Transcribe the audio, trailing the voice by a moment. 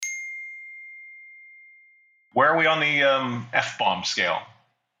Where are we on the F-bomb scale?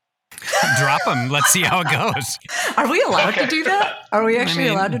 Drop them. Let's see how it goes. Are we allowed to do that? Are we actually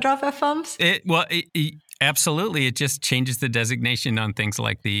allowed to drop F-bombs? Absolutely. It just changes the designation on things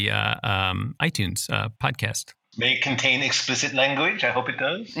like the iTunes podcast. May it contain explicit language? I hope it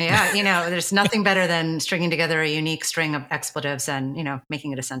does. Yeah, there's nothing better than stringing together a unique string of expletives and,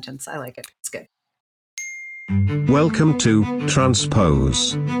 making it a sentence. I like it. It's good. Welcome to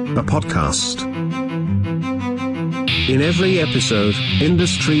Transpose, a podcast. In every episode,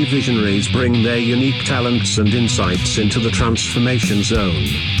 industry visionaries bring their unique talents and insights into the transformation zone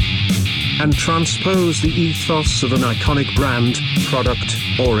and transpose the ethos of an iconic brand, product,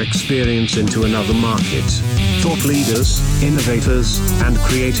 or experience into another market. Thought leaders, innovators, and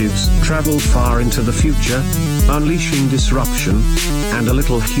creatives travel far into the future, unleashing disruption and a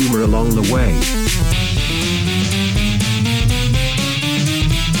little humor along the way.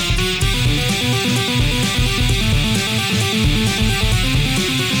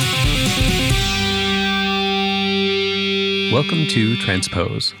 Welcome to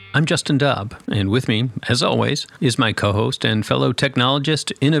Transpose. I'm Justin Dobb, and with me, as always, is my co-host and fellow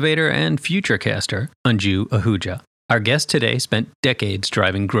technologist, innovator, and futurecaster, Anju Ahuja. Our guest today spent decades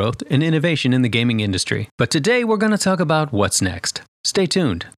driving growth and innovation in the gaming industry, but today we're going to talk about what's next. Stay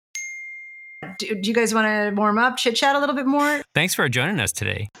tuned. Do you guys want to warm up, chit-chat a little bit more? Thanks for joining us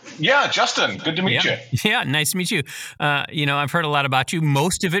today. Yeah, Justin, good to meet you. Yeah, nice to meet you. I've heard a lot about you,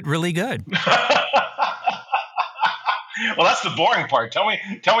 most of it really good. Well, that's the boring part. Tell me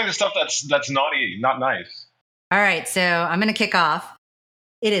the stuff that's naughty, not nice. All right, so I'm going to kick off.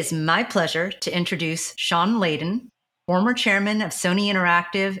 It is my pleasure to introduce Shawn Layden, former chairman of Sony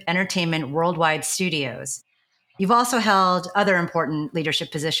Interactive Entertainment Worldwide Studios. You've also held other important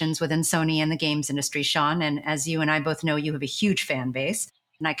leadership positions within Sony and the games industry, Shawn, and as you and I both know, you have a huge fan base,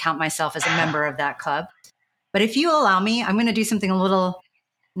 and I count myself as a member of that club. But if you allow me, I'm going to do something a little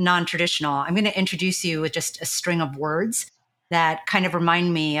non-traditional. I'm going to introduce you with just a string of words that kind of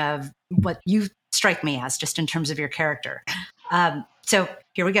remind me of what you strike me as, just in terms of your character. So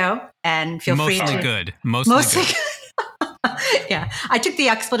here we go, and feel free to... Mostly good. Yeah, I took the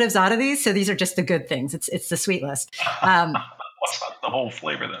expletives out of these, so these are just the good things. It's the sweet list. What's the whole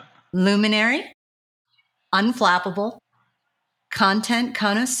flavor then? Luminary, unflappable, content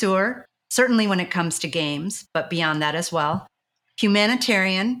connoisseur, certainly when it comes to games, but beyond that as well.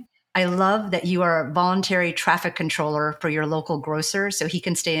 Humanitarian. I love that you are a voluntary traffic controller for your local grocer so he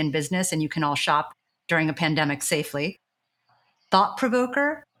can stay in business and you can all shop during a pandemic safely. Thought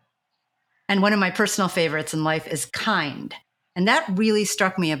provoker. And one of my personal favorites in life is kind. And that really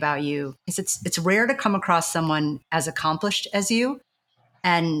struck me about you because it's rare to come across someone as accomplished as you.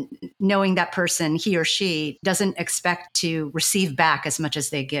 And knowing that person, he or she, doesn't expect to receive back as much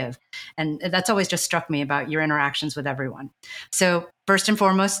as they give. And that's always just struck me about your interactions with everyone. So first and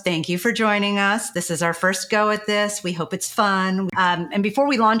foremost, thank you for joining us. This is our first go at this. We hope it's fun. And before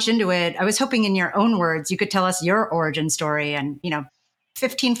we launch into it, I was hoping in your own words, you could tell us your origin story and,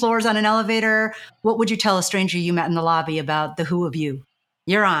 15 floors on an elevator. What would you tell a stranger you met in the lobby about the who of you?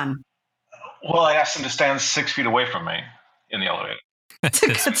 You're on. Well, I asked him to stand 6 feet away from me in the elevator.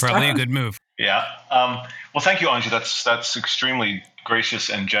 That's probably a good move. Yeah. Well, thank you, Anju. That's extremely gracious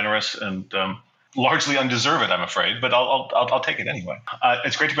and generous and largely undeserved, I'm afraid, but I'll take it anyway.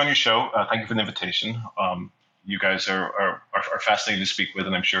 It's great to be on your show. Thank you for the invitation. You guys are fascinating to speak with,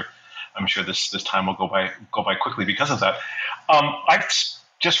 and I'm sure this time will go by quickly because of that. I've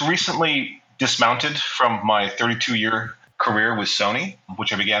just recently dismounted from my 32-year career with Sony,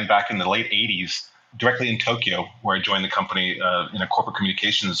 which I began back in the late 80s. Directly in Tokyo, where I joined the company in a corporate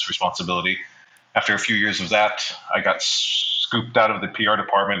communications responsibility. After a few years of that, I got scooped out of the PR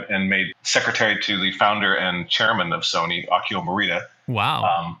department and made secretary to the founder and chairman of Sony, Akio Morita.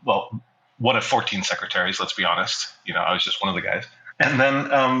 Wow. Well, one of 14 secretaries, let's be honest. I was just one of the guys. And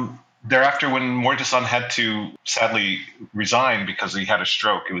then thereafter, when Morita-san had to sadly resign because he had a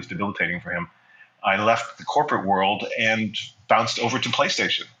stroke, it was debilitating for him, I left the corporate world and bounced over to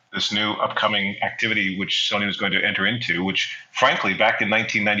PlayStation. This new upcoming activity which Sony was going to enter into, which frankly, back in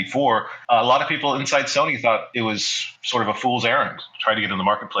 1994, a lot of people inside Sony thought it was sort of a fool's errand to try to get in the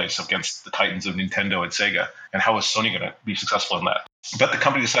marketplace against the titans of Nintendo and Sega. And how was Sony going to be successful in that? But the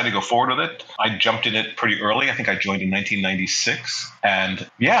company decided to go forward with it. I jumped in it pretty early. I think I joined in 1996. And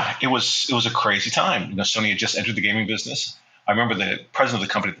yeah, it was a crazy time. Sony had just entered the gaming business. I remember the president of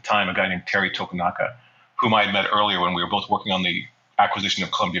the company at the time, a guy named Terry Tokunaka, whom I had met earlier when we were both working on the acquisition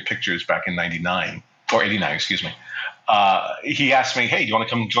of Columbia Pictures back in 89, excuse me. He asked me, hey, do you want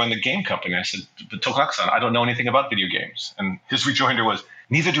to come join the game company? I said, but Tokunaka-san, I don't know anything about video games. And his rejoinder was,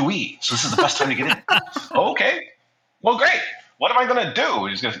 Neither do we. So this is the best time to get in. Okay. Well, great. What am I going to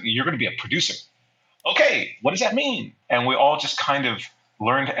do? You're going to be a producer. Okay. What does that mean? And we all just kind of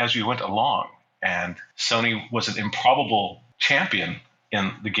learned as we went along. And Sony was an improbable champion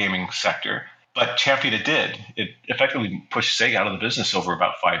in the gaming sector, but champion it did. It effectively pushed Sega out of the business over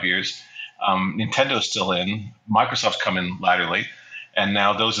about 5 years. Nintendo's still in. Microsoft's come in laterally. And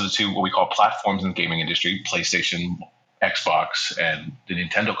now those are the two what we call platforms in the gaming industry, PlayStation, Xbox, and the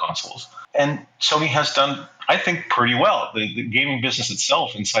Nintendo consoles. And Sony has done, I think, pretty well. The gaming business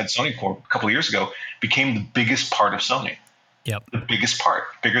itself inside Sony Corp a couple of years ago became the biggest part of Sony. Yep. The biggest part,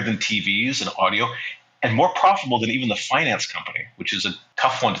 bigger than TVs and audio, and more profitable than even the finance company, which is a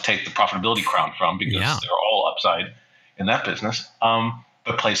tough one to take the profitability crown from because they're all upside in that business.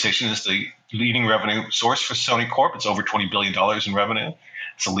 But PlayStation is the leading revenue source for Sony Corp. It's over $20 billion in revenue.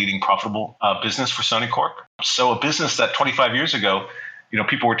 It's a leading profitable business for Sony Corp. So a business that 25 years ago,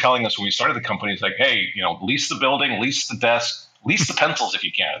 people were telling us when we started the company, it's like, hey, lease the building, lease the desk, lease the pencils if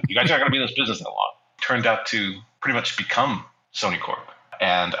you can. You guys aren't going to be in this business that long. Turned out to pretty much become Sony Corp.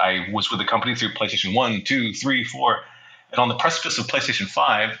 And I was with the company through PlayStation 1, 2, 3, 4. And on the precipice of PlayStation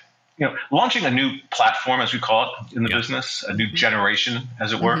 5, launching a new platform, as we call it in the business, a new generation,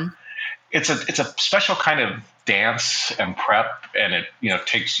 as it were, it's a special kind of dance and prep, and it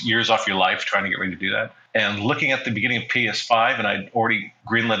takes years off your life trying to get ready to do that. And looking at the beginning of PS5, and I'd already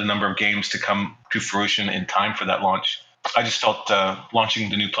greenlit a number of games to come to fruition in time for that launch, I just felt launching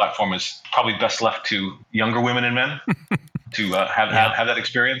the new platform is probably best left to younger women and men to have that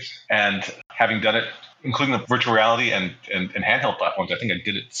experience. And having done it, including the virtual reality and handheld platforms, I think I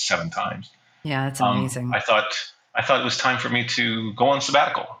did it 7 times. Yeah, that's amazing. I thought it was time for me to go on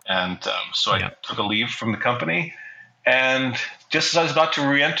sabbatical. And so I took a leave from the company. And just as I was about to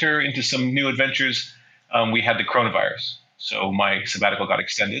re-enter into some new adventures, we had the coronavirus. So my sabbatical got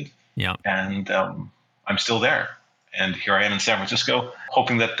extended. Yeah. And I'm still there. And here I am in San Francisco,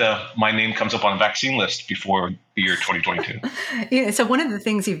 hoping that my name comes up on a vaccine list before the year 2022. So one of the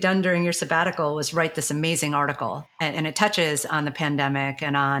things you've done during your sabbatical was write this amazing article. And it touches on the pandemic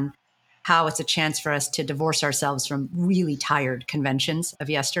and on how it's a chance for us to divorce ourselves from really tired conventions of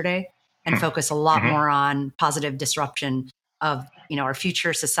yesterday and focus a lot more on positive disruption of, our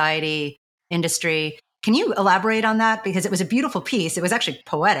future society, industry. Can you elaborate on that? Because it was a beautiful piece. It was actually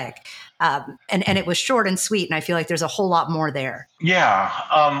poetic. And it was short and sweet. And I feel like there's a whole lot more there. Yeah.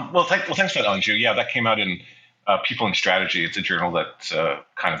 Well, thanks for that, Anju. Yeah, that came out in People and Strategy. It's a journal that's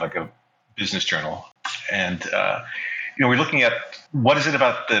kind of like a business journal. And, we're looking at what is it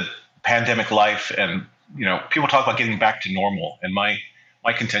about the pandemic life, and people talk about getting back to normal, and my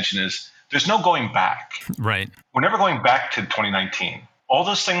contention is there's no going back. Right. We're never going back to 2019. All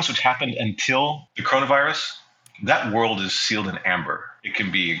those things which happened until the coronavirus, that world is sealed in amber. It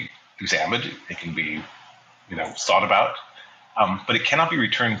can be examined, it can be thought about, but it cannot be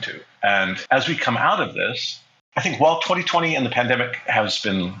returned to. And as we come out of this, I think while 2020 and the pandemic has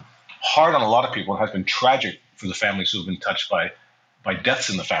been hard on a lot of people, it has been tragic for the families who have been touched by deaths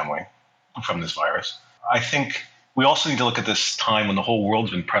in the family from this virus. I think we also need to look at this time when the whole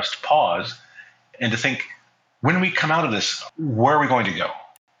world's been pressed pause and to think, when we come out of this, where are we going to go?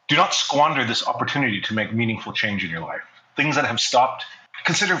 Do not squander this opportunity to make meaningful change in your life. Things that have stopped,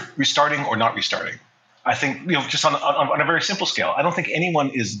 consider restarting or not restarting. I think, just on a very simple scale, I don't think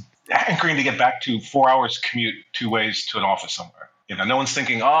anyone is hankering to get back to 4 hours commute 2 ways to an office somewhere. No one's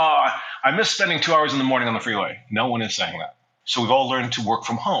thinking, I miss spending 2 hours in the morning on the freeway. No one is saying that. So we've all learned to work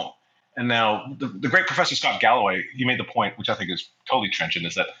from home. And now the great Professor Scott Galloway, he made the point, which I think is totally trenchant,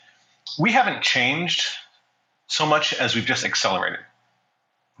 is that we haven't changed so much as we've just accelerated.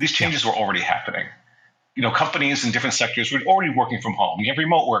 These changes were already happening. Companies in different sectors were already working from home. You have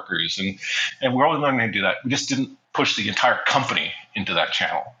remote workers, and we're always learning how to do that. We just didn't push the entire company into that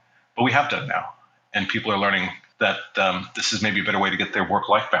channel. But we have done now. And people are learning that this is maybe a better way to get their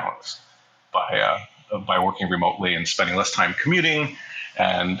work-life balance by working remotely and spending less time commuting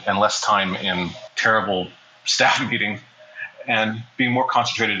and less time in terrible staff meetings, and being more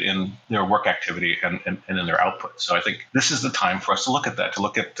concentrated in their work activity and in their output. So I think this is the time for us to look at that, to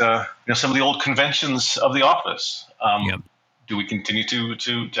look at some of the old conventions of the office. Do we continue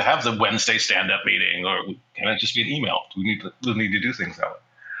to have the Wednesday stand-up meeting, or can it just be an email? Do we need to do things that way?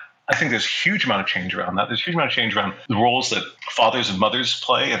 I think there's a huge amount of change around that. There's a huge amount of change around the roles that fathers and mothers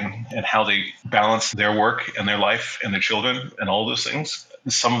play and how they balance their work and their life and their children and all those things.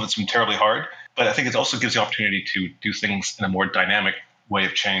 Some of it's been terribly hard, but I think it also gives the opportunity to do things in a more dynamic way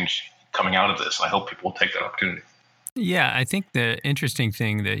of change coming out of this. I hope people will take that opportunity. Yeah, I think the interesting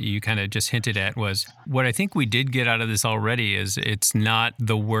thing that you kind of just hinted at was what I think we did get out of this already is it's not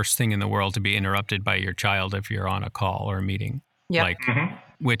the worst thing in the world to be interrupted by your child if you're on a call or a meeting. Yep. Like,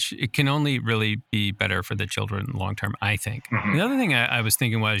 which it can only really be better for the children long term, I think. Mhm. The other thing I was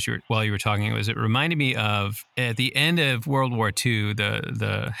thinking while you were talking was it reminded me of at the end of World War II,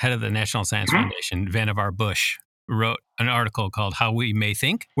 the head of the National Science Foundation, Vannevar Bush, wrote an article called How We May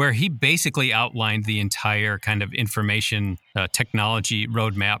Think, where he basically outlined the entire kind of information technology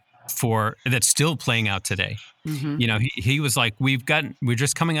roadmap for that's still playing out today. You know, he was like, we're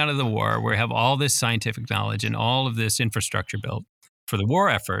just coming out of the war. We have all this scientific knowledge and all of this infrastructure built for the war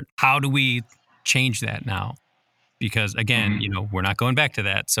effort. How do we change that now? Because again, you know, we're not going back to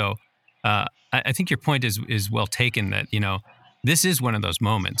that. So I think your point is well taken that, you know, this is one of those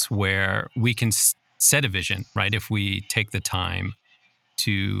moments where we can set a vision, right? If we take the time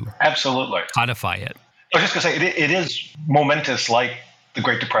to Absolutely. codify it. I was just going to say, it is momentous like the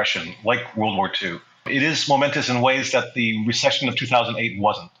Great Depression, like World War II. It is momentous in ways that the recession of 2008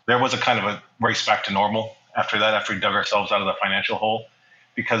 wasn't. There was a kind of a race back to normal after that, after we dug ourselves out of the financial hole,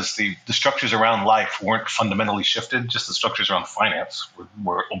 because the structures around life weren't fundamentally shifted, just the structures around finance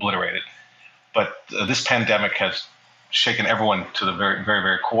were obliterated. But this pandemic has shaken everyone to the very, very,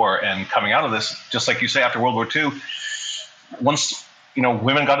 very core. And coming out of this, just like you say, after World War II, once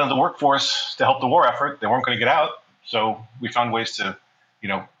women got into the workforce to help the war effort, they weren't going to get out. So we found ways to,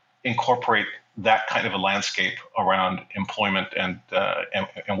 incorporate that kind of a landscape around employment and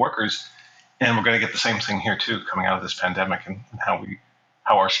workers. And we're going to get the same thing here too, coming out of this pandemic, and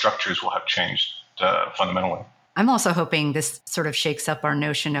how our structures will have changed fundamentally. I'm also hoping this sort of shakes up our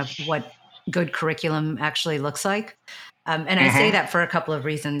notion of what good curriculum actually looks like. And I say that for a couple of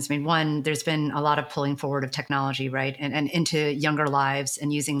reasons. I mean, one, there's been a lot of pulling forward of technology, right? And into younger lives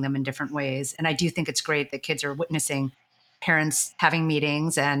and using them in different ways. And I do think it's great that kids are witnessing parents having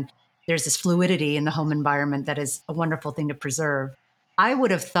meetings, and there's this fluidity in the home environment that is a wonderful thing to preserve. I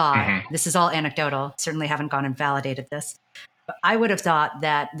would have thought, this is all anecdotal, certainly haven't gone and validated this, but I would have thought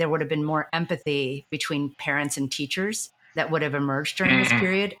that there would have been more empathy between parents and teachers that would have emerged during this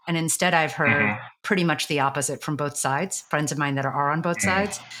period. And instead, I've heard pretty much the opposite from both sides, friends of mine that are on both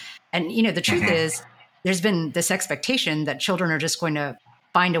sides. And, the truth is, there's been this expectation that children are just going to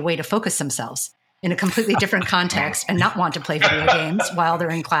find a way to focus themselves in a completely different context and not want to play video games while they're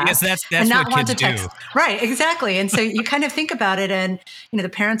in class. Yes, that's and not what want kids to text. do. Right, exactly. And so you kind of think about it, and, the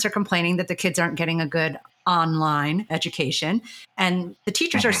parents are complaining that the kids aren't getting a good online education, and the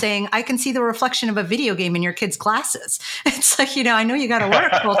teachers are saying, I can see the reflection of a video game in your kids' classes. It's like, I know you got to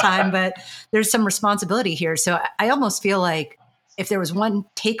work full time, but there's some responsibility here. So I almost feel like if there was one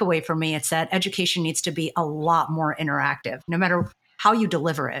takeaway for me, it's that education needs to be a lot more interactive, no matter how you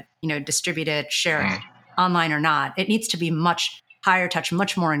deliver it, distribute it, share it, online or not. It needs to be much higher touch,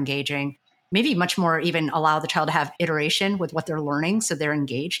 much more engaging, maybe much more even allow the child to have iteration with what they're learning so they're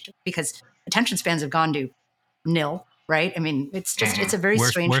engaged, because attention spans have gone to nil, right? I mean, it's just, it's a very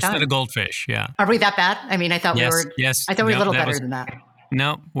strange worse time. than a goldfish, yeah. Are we that bad? I mean, I thought we were a little better than that.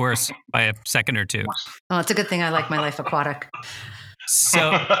 No, worse by a second or two. Well, it's a good thing I like my life aquatic.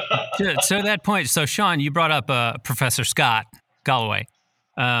 So to that point, so Sean, you brought up Professor Scott Galloway,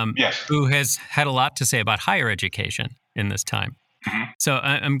 yes, who has had a lot to say about higher education in this time. So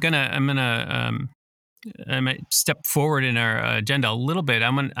I might step forward in our agenda a little bit.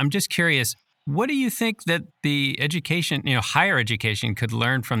 I'm just curious, what do you think that the education, higher education could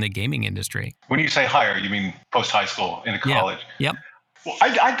learn from the gaming industry? When you say higher, you mean post-high school into college? Yep. Well,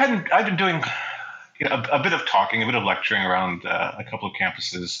 I've been doing a bit of talking, a bit of lecturing around a couple of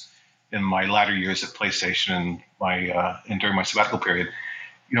campuses in my latter years at PlayStation and during my sabbatical period.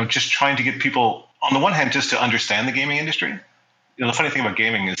 Just trying to get people, on the one hand, just to understand the gaming industry. The funny thing about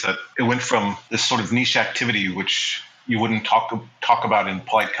gaming is that it went from this sort of niche activity, which you wouldn't talk about in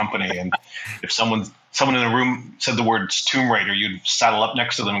polite company. And if someone in a room said the words Tomb Raider, you'd saddle up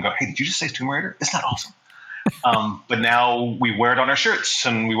next to them and go, "Hey, did you just say Tomb Raider? Isn't that awesome?" But now we wear it on our shirts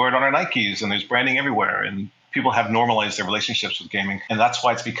and we wear it on our Nikes, and there's branding everywhere. And people have normalized their relationships with gaming. And that's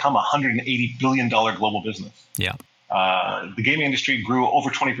why it's become a $180 billion global business. Yeah. The gaming industry grew over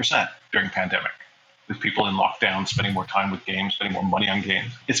 20% during the pandemic, with people in lockdown spending more time with games, spending more money on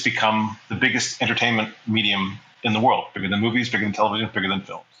games. It's become the biggest entertainment medium in the world, bigger than movies, bigger than television, bigger than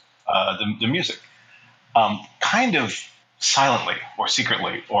films, the music. Kind of silently or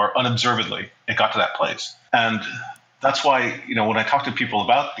secretly or unobservedly, it got to that place. And that's why, when I talk to people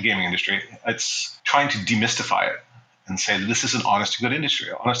about the gaming industry, it's trying to demystify it and say that this is an honest to God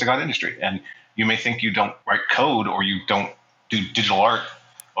industry. And you may think you don't write code or you don't do digital art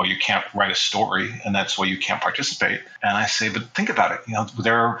or you can't write a story, and that's why you can't participate. And I say, but think about it.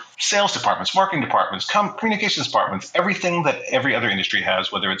 There are sales departments, marketing departments, communications departments, everything that every other industry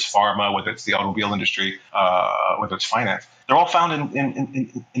has, whether it's pharma, whether it's the automobile industry, whether it's finance. They're all found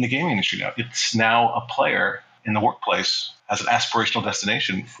in the gaming industry now. It's now a player in the workplace as an aspirational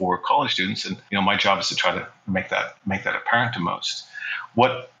destination for college students. And my job is to try to make that apparent to most.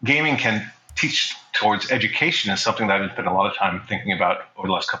 What gaming can teach towards education is something that I've spent a lot of time thinking about over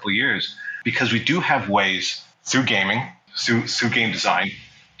the last couple of years, because we do have ways through gaming, through game design,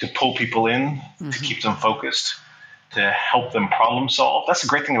 to pull people in, to keep them focused, to help them problem solve. That's the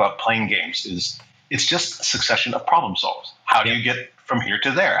great thing about playing games is it's just a succession of problem solves. How do you get from here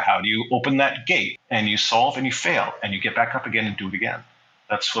to there? How do you open that gate? And you solve and you fail and you get back up again and do it again.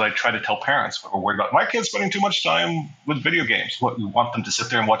 That's what I try to tell parents when we're worried about my kids spending too much time with video games. What, you want them to sit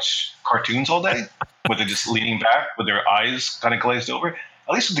there and watch cartoons all day? Where they're just leaning back with their eyes kind of glazed over?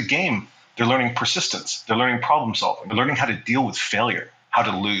 At least with the game, they're learning persistence. They're learning problem solving. They're learning how to deal with failure, how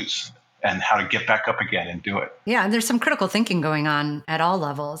to lose, and how to get back up again and do it. Yeah, and there's some critical thinking going on at all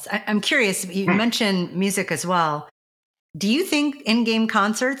levels. I'm curious, you mentioned music as well. Do you think in-game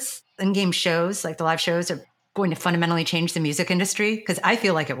concerts, in-game shows, like the live shows, are going to fundamentally change the music industry? Because I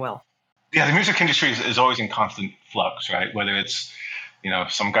feel like it will. Yeah, the music industry is always in constant flux, right? Whether it's,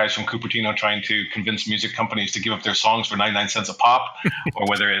 some guys from Cupertino trying to convince music companies to give up their songs for 99 cents a pop, or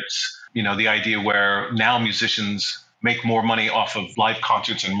whether it's, the idea where now musicians make more money off of live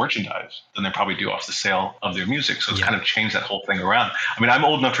concerts and merchandise than they probably do off the sale of their music. So it's kind of changed that whole thing around. I mean, I'm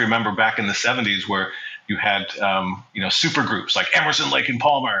old enough to remember back in the 70s where you had, super groups like Emerson, Lake and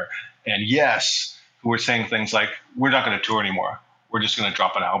Palmer and Yes, who were saying things like, we're not going to tour anymore. We're just going to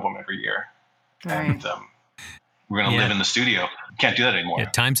drop an album every year. Right. And we're going to live in the studio. Can't do that anymore. Yeah,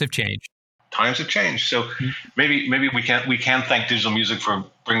 times have changed. Times have changed. So maybe we can thank digital music for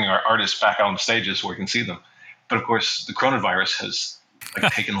bringing our artists back out on the stages so we can see them. But of course, the coronavirus has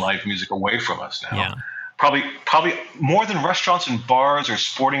taken live music away from us now. Yeah. Probably more than restaurants and bars or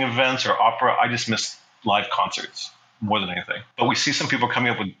sporting events or opera. I just miss live concerts more than anything. But we see some people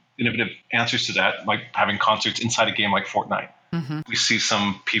coming up with innovative answers to that, like having concerts inside a game like Fortnite. We see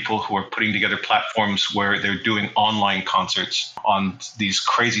some people who are putting together platforms where they're doing online concerts on these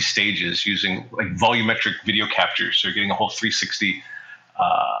crazy stages using like volumetric video captures. So you're getting a whole 360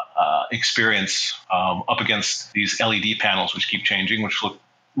 experience up against these LED panels, which keep changing, which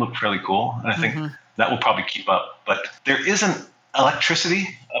look fairly cool. And I think that will probably keep up. But there isn't electricity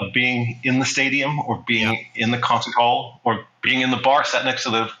of being in the stadium or being in the concert hall or being in the bar sat next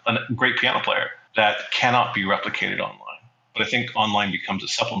to a great piano player that cannot be replicated online. But I think online becomes a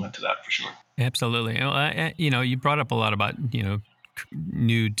supplement to that for sure. Absolutely. You brought up a lot about,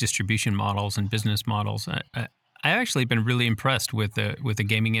 new distribution models and business models. I've actually been really impressed with the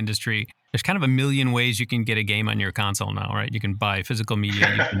gaming industry. There's kind of a million ways you can get a game on your console now, right? You can buy physical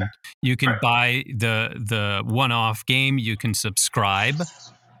media. You can buy the one-off game. You can subscribe,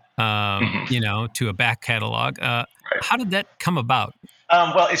 to a back catalog. How did that come about?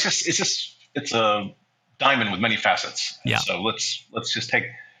 Well, it's a diamond with many facets. Yeah. So let's just take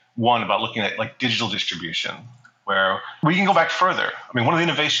one about looking at like digital distribution, where we can go back further. I mean, one of the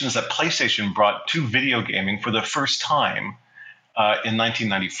innovations that PlayStation brought to video gaming for the first time in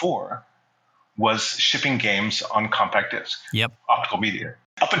 1994 was shipping games on compact disc, optical media.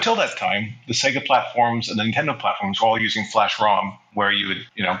 Up until that time, the Sega platforms and the Nintendo platforms were all using flash ROM, where you would,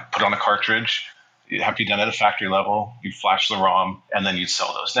 put on a cartridge. It'd have to be done at a factory level. You'd flash the ROM, and then you'd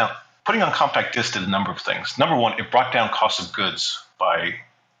sell those. Now, putting on compact disc did a number of things. Number one, it brought down cost of goods by,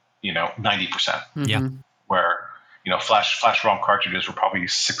 90%. Yeah. Where, flash ROM cartridges were probably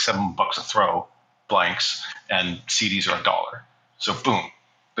 $6-7 a throw, blanks, and CDs are $1. So boom,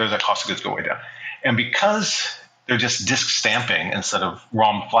 there's that cost of goods go way down. And because they're just disc stamping instead of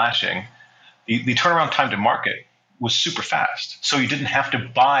ROM flashing, the turnaround time to market was super fast. So you didn't have to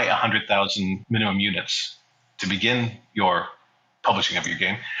buy 100,000 minimum units to begin your publishing of your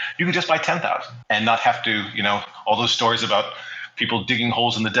game. You could just buy 10,000 and not have to, all those stories about people digging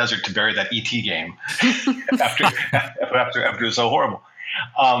holes in the desert to bury that ET game after it was so horrible.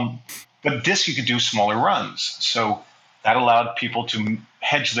 But disc, you could do smaller runs. So that allowed people to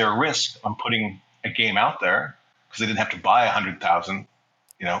hedge their risk on putting a game out there because they didn't have to buy 100,000,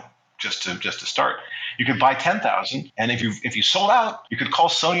 just to start. You could buy 10,000, and if you sold out, you could call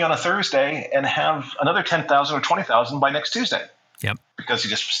Sony on a Thursday and have another 10,000 or 20,000 by next Tuesday. Yep. Because you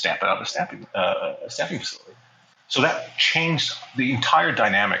just stamp it out of a stamping facility. So that changed the entire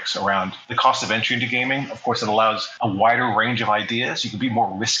dynamics around the cost of entry into gaming. Of course, it allows a wider range of ideas. You could be more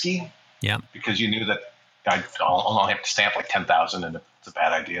risky. Yeah. Because you knew that I'll only have to stamp like 10,000, and if it's a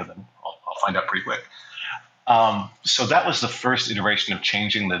bad idea, then I'll find out pretty quick. So that was the first iteration of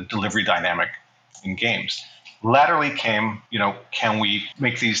changing the delivery dynamic in games. Laterally came, can we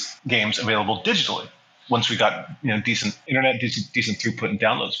make these games available digitally? Once we got decent internet, decent throughput and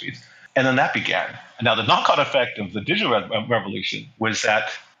download speeds, and then that began. And now the knock-on effect of the digital revolution was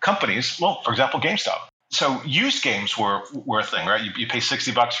that companies, well, for example, GameStop. So used games were a thing, right? You pay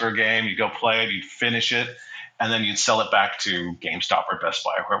 $60 for a game, you go play it, you'd finish it, and then you'd sell it back to GameStop or Best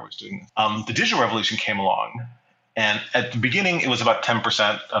Buy or whoever was doing it. The digital revolution came along, and at the beginning, it was about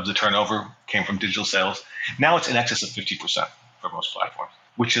 10% of the turnover came from digital sales. Now it's in excess of 50% for most platforms,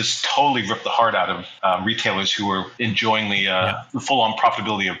 which has totally ripped the heart out of retailers who were enjoying the full-on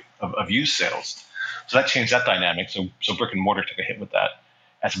profitability of used sales. So that changed that dynamic. So brick and mortar took a hit with that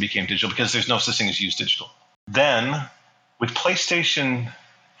as it became digital, because there's no such thing as used digital. Then with PlayStation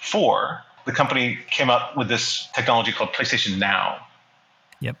 4, the company came out with this technology called PlayStation Now,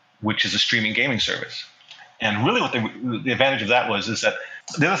 which is a streaming gaming service. And really what the advantage of that is that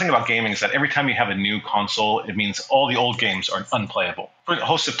the other thing about gaming is that every time you have a new console, it means all the old games are unplayable for a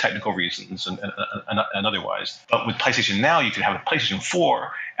host of technical reasons and otherwise. But with PlayStation Now, you could have a PlayStation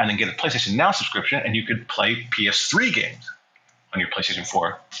 4 and then get a PlayStation Now subscription, and you could play PS3 games on your PlayStation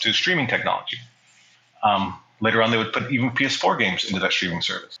 4 through streaming technology. Later on, they would put even PS4 games into that streaming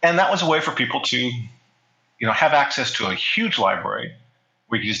service. And that was a way for people to have access to a huge library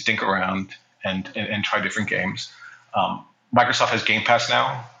where you could just dink around and try different games. Microsoft has Game Pass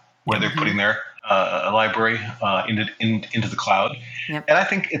now, where they're putting their library into the cloud. Yep. And I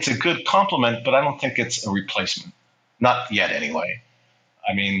think it's a good complement, but I don't think it's a replacement. Not yet, anyway.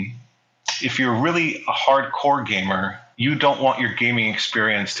 I mean, if you're really a hardcore gamer, you don't want your gaming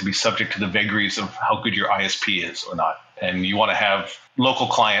experience to be subject to the vagaries of how good your ISP is or not. And you want to have local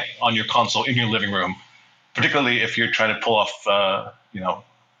client on your console in your living room, particularly if you're trying to pull off,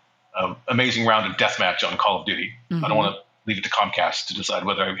 amazing round of deathmatch on Call of Duty. I don't want to leave it to Comcast to decide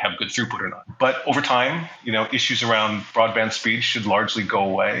whether I have good throughput or not. But over time, issues around broadband speed should largely go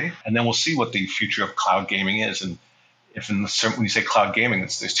away, and then we'll see what the future of cloud gaming is. And when you say cloud gaming,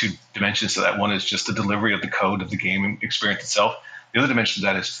 there's two dimensions to that. One is just the delivery of the code of the game experience itself. The other dimension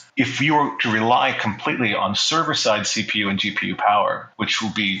of that is if you were to rely completely on server-side CPU and GPU power, which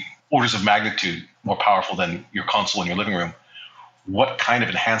will be orders of magnitude more powerful than your console in your living room, what kind of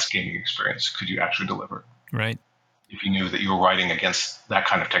enhanced gaming experience could you actually deliver? Right. If you knew that you were writing against that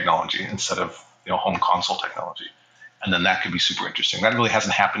kind of technology instead of home console technology. And then that could be super interesting. That really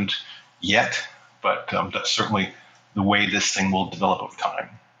hasn't happened yet, but that's certainly the way this thing will develop over time.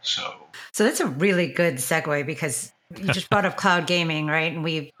 So that's a really good segue, because you just brought up cloud gaming, right? And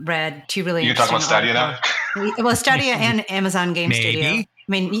we've read two really You're talking about Stadia now? Well, Stadia and Amazon Game Studio.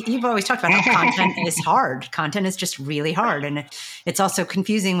 I mean, you've always talked about how content is hard. Content is just really hard. And it's also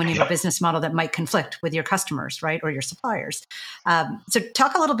confusing when you have a business model that might conflict with your customers, right? Or your suppliers. So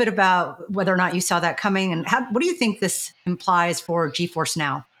talk a little bit about whether or not you saw that coming, and what do you think this implies for GeForce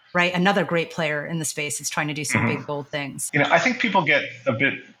Now, right? Another great player in the space is trying to do some big, bold things. I think people get a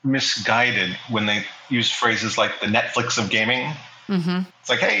bit misguided when they use phrases like the Netflix of gaming. It's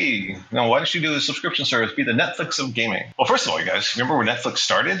like, hey, why don't you do a subscription service? Be the Netflix of gaming. Well, first of all, you guys, remember when Netflix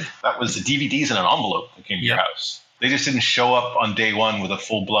started? That was the DVDs in an envelope that came to your house. They just didn't show up on day one with a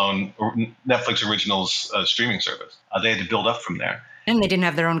full-blown Netflix Originals streaming service. They had to build up from there. And they didn't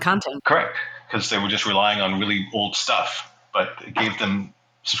have their own content. Correct, because they were just relying on really old stuff. But it gave them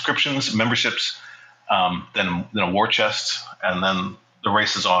subscriptions, memberships, then a war chest, and then the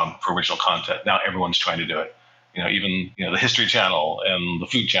race is on for original content. Now everyone's trying to do it. Even the History Channel and the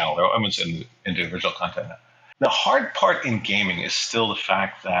Food Channel, they're almost into original content now. The hard part in gaming is still the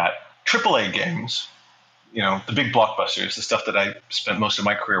fact that AAA games, the big blockbusters, the stuff that I spent most of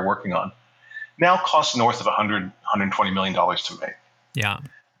my career working on, now cost north of $100, $120 million to make. Yeah.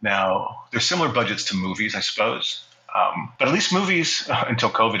 Now, there's similar budgets to movies, I suppose. But at least movies,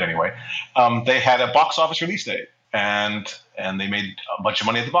 until COVID anyway, they had a box office release date. And they made a bunch of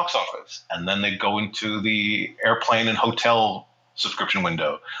money at the box office. And then they'd go into the airplane and hotel subscription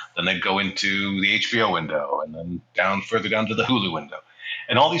window. Then they'd go into the HBO window, and then further down to the Hulu window.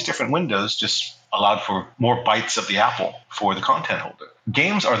 And all these different windows just allowed for more bites of the apple for the content holder.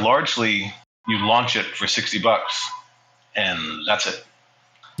 Games are largely, you launch it for $60 and that's it.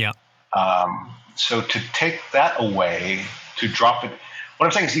 Yeah. So to take that away, to drop it, what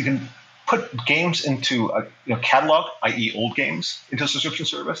I'm saying is you can put games into a catalog, i.e. old games, into a subscription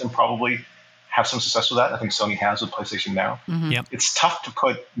service and probably have some success with that. I think Sony has with PlayStation Now. Yep. It's tough to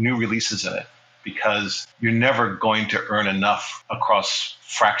put new releases in it because you're never going to earn enough across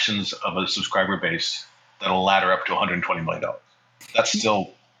fractions of a subscriber base that'll ladder up to $120 million. That's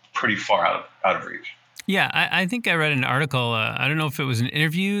still pretty far out of reach. Yeah, I think I read an article. I don't know if it was an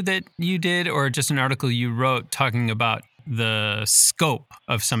interview that you did or just an article you wrote talking about the scope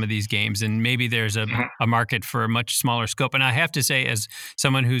of some of these games. And maybe there's a market for a much smaller scope. And I have to say, as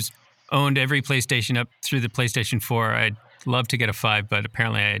someone who's owned every PlayStation up through the PlayStation 4, I'd love to get a 5, but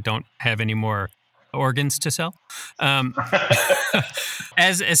apparently I don't have any more organs to sell.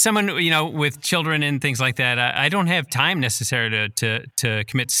 As someone, with children and things like that, I don't have time necessarily to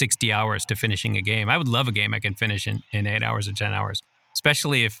commit 60 hours to finishing a game. I would love a game I can finish in 8 hours or 10 hours,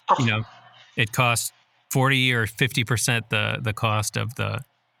 especially if, it costs 40 or 50% the cost of the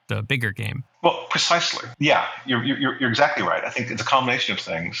bigger game. Well, precisely. Yeah, you're exactly right. I think it's a combination of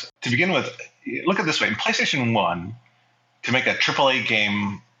things. To begin with, look at it this way. In PlayStation 1, to make a AAA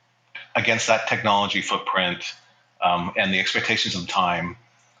game against that technology footprint and the expectations of the time,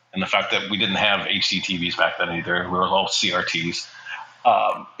 and the fact that we didn't have HD TVs back then either, we were all CRTs,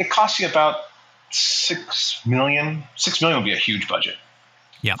 it costs you about $6 million. $6 million would be a huge budget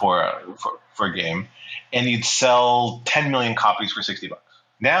for a game, and you'd sell 10 million copies for $60.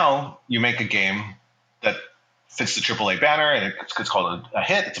 Now you make a game that fits the AAA banner, and it's called a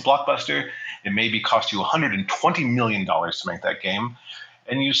hit. It's a blockbuster. It maybe cost you $120 million to make that game,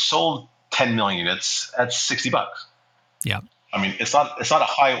 and you sold 10 million units at $60. Yeah. I mean, it's not a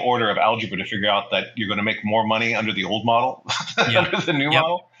high order of algebra to figure out that you're going to make more money under the old model than under the new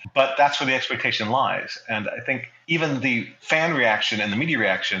model. But that's where the expectation lies. And I think even the fan reaction and the media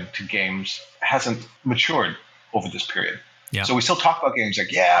reaction to games hasn't matured over this period. Yeah. So we still talk about games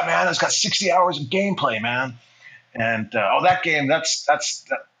like, yeah, man, it's got 60 hours of gameplay, man. And, that game, that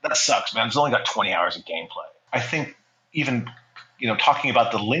sucks, man. It's only got 20 hours of gameplay. I think even talking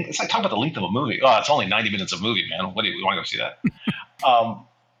about the length, it's like talking about the length of a movie. Oh, it's only 90 minutes of movie, man. What do you want to go see that?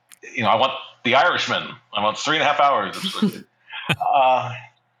 I want The Irishman. I want 3.5 hours.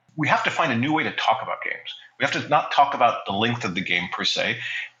 We have to find a new way to talk about games. We have to not talk about the length of the game per se,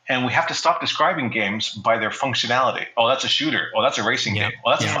 and we have to stop describing games by their functionality. Oh, that's a shooter. Oh, that's a racing game.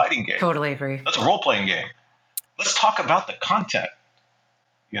 Oh, that's a fighting game. Totally agree. That's a role-playing game. Let's talk about the content.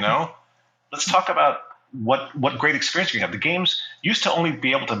 Let's talk about what great experience you have. The games used to only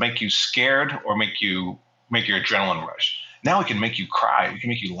be able to make you scared or make your adrenaline rush. Now we can make you cry. We can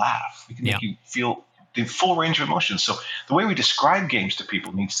make you laugh. We can make you feel the full range of emotions. So the way we describe games to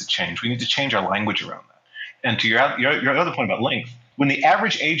people needs to change. We need to change our language around that. And to your other point about length, when the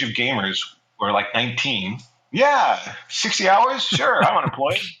average age of gamers were like 19, 60 hours? Sure, I'm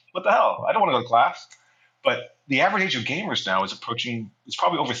unemployed. What the hell? I don't want to go to class. But the average age of gamers now is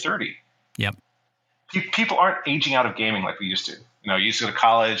probably over 30. Yep. People aren't aging out of gaming like we used to. You used to go to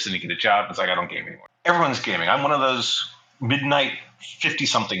college, then you get a job. It's like, I don't game anymore. Everyone's gaming. I'm one of those midnight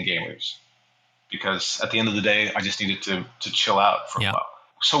 50-something gamers because at the end of the day, I just needed to chill out for a while.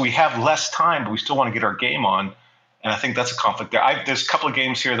 So we have less time, but we still want to get our game on. And I think that's a conflict there. There's a couple of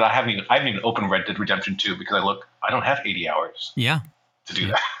games here that I haven't even opened Red Dead Redemption 2 because I don't have 80 hours to do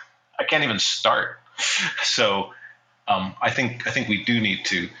that. I can't even start. So I think we do need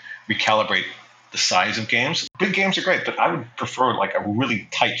to recalibrate the size of games. Big games are great, but I would prefer like a really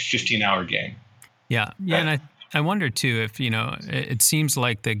tight 15-hour game. Yeah. And I wonder too if it seems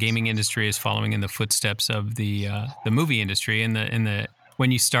like the gaming industry is following in the footsteps of the movie industry. When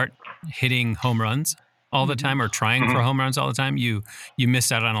you start hitting home runs all the time or trying for home runs all the time, you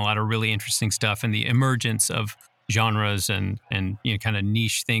miss out on a lot of really interesting stuff, and the emergence of genres and kind of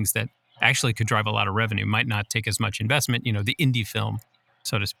niche things that actually could drive a lot of revenue might not take as much investment. The indie film,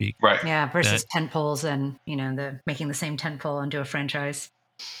 so to speak. Right. Yeah, versus tentpoles and, making the same tentpole into a franchise.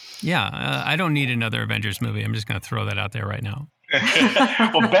 Yeah, I don't need another Avengers movie. I'm just going to throw that out there right now.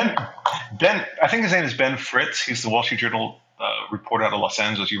 Well, Ben, I think his name is Ben Fritz. He's the Wall Street Journal reporter out of Los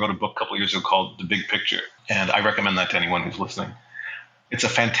Angeles. He wrote a book a couple of years ago called The Big Picture, and I recommend that to anyone who's listening. It's a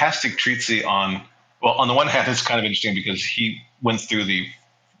fantastic treatise on the one hand, it's kind of interesting because he went through the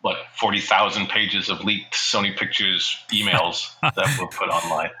 40,000 pages of leaked Sony Pictures emails that were put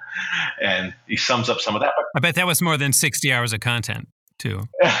online. And he sums up some of that. I bet that was more than 60 hours of content, too.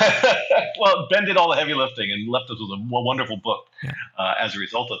 Well, Ben did all the heavy lifting and left us with a wonderful book as a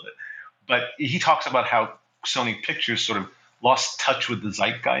result of it. But he talks about how Sony Pictures sort of lost touch with the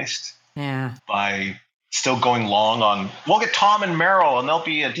zeitgeist by still going long on, we'll get Tom and Meryl, and they'll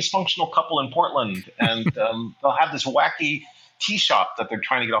be a dysfunctional couple in Portland, and they'll have this wacky tea shop that they're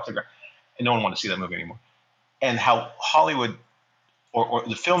trying to get off the ground, and no one wanted to see that movie anymore. And how Hollywood or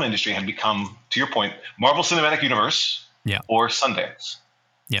the film industry had become, to your point, Marvel Cinematic Universe or Sundance.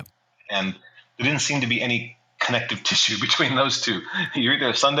 Yep. And there didn't seem to be any connective tissue between those two. You're either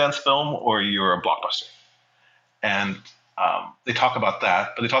a Sundance film or you're a blockbuster. And they talk about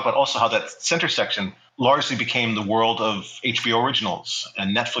that, but they talk about also how that center section largely became the world of HBO originals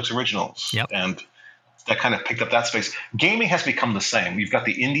and Netflix originals. Yep. And that kind of picked up that space. Gaming has become the same. You've got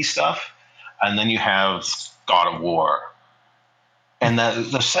the indie stuff, and then you have God of War. And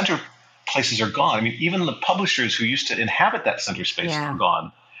the center places are gone. I mean, even the publishers who used to inhabit that center space are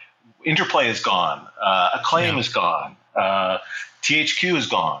gone. Interplay is gone. Acclaim is gone. THQ is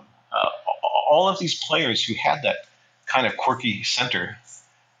gone. All of these players who had that kind of quirky center,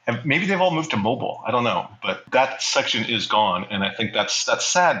 and maybe they've all moved to mobile. I don't know, but that section is gone, and I think that's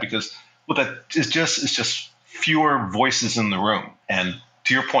sad because what that is just fewer voices in the room. And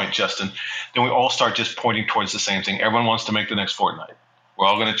to your point, Justin, then we all start just pointing towards the same thing. Everyone wants to make the next Fortnite. We're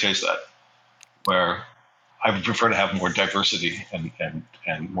all going to chase that. Where I would prefer to have more diversity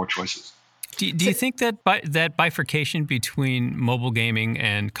and more choices. Do you think that that bifurcation between mobile gaming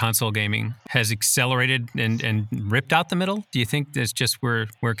and console gaming has accelerated and ripped out the middle? Do you think that's just we're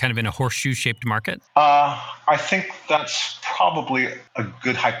kind of in a horseshoe-shaped market? I think that's probably a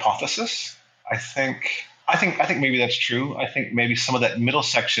good hypothesis. I think maybe that's true. I think maybe some of that middle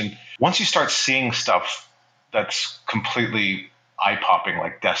section, once you start seeing stuff that's completely eye-popping,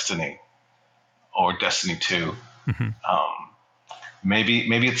 like Destiny or Destiny 2, maybe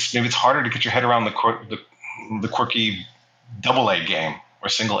it's harder to get your head around the quirky AA game or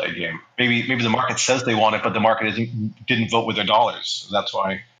single A game. Maybe the market says they want it, but the market didn't vote with their dollars. So that's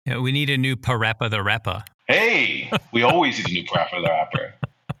why. Yeah, we need a new Parappa the Rappa. Hey, we always need a new Parappa the Rapper.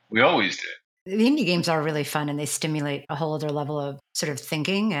 We always did. The indie games are really fun, and they stimulate a whole other level of sort of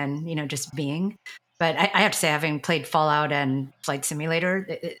thinking and just being. But I have to say, having played Fallout and Flight Simulator,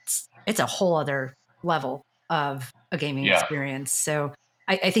 it's a whole other level of a gaming experience. So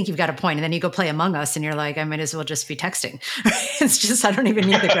I think you've got a point. And then you go play Among Us and you're like, I might as well just be texting. It's just, I don't even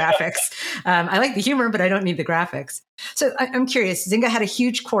need the graphics. I like the humor, but I don't need the graphics. So I'm curious, Zynga had a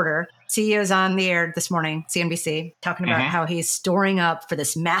huge quarter. CEO's on the air this morning, CNBC, talking about how he's storing up for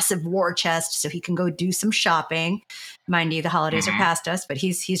this massive war chest so he can go do some shopping. Mind you, the holidays are past us, but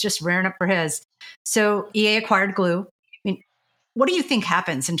he's just rearing up for his. So EA acquired Glue. What do you think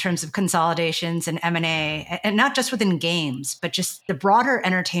happens in terms of consolidations and M&A, and not just within games, but just the broader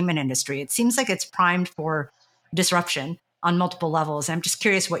entertainment industry? It seems like it's primed for disruption on multiple levels. I'm just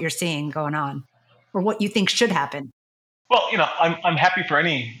curious what you're seeing going on, or what you think should happen. Well, I'm happy for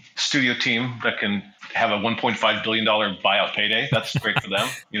any studio team that can have a $1.5 billion buyout payday. That's great for them.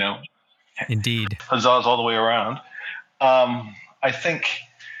 Indeed. Huzzahs all the way around. I think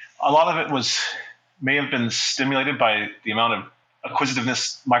a lot of it may have been stimulated by the amount of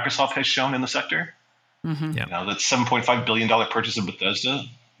acquisitiveness Microsoft has shown in the sector. That $7.5 billion purchase of Bethesda,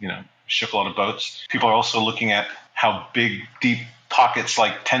 shook a lot of boats. People are also looking at how big, deep pockets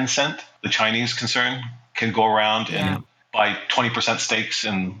like Tencent, the Chinese concern, can go around and buy 20% stakes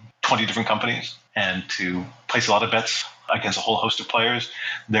in 20 different companies and to place a lot of bets against a whole host of players.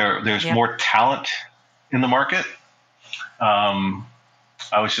 There's more talent in the market. I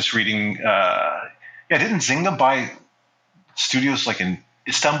was just reading, didn't Zynga buy studios like in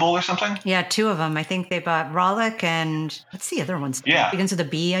Istanbul or something? Yeah, 2 of them. I think they bought Rollick and what's the other one? Yeah. It begins with a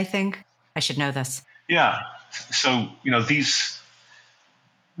B, I think. I should know this. Yeah. So, these,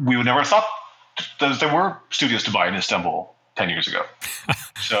 we would never have thought there were studios to buy in Istanbul 10 years ago.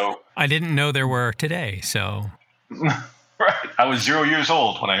 So I didn't know there were today. So right. I was 0 years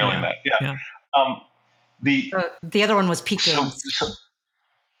old when I learned that. Yeah. The other one was Peak Games.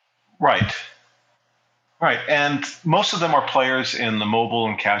 Right. Right. And most of them are players in the mobile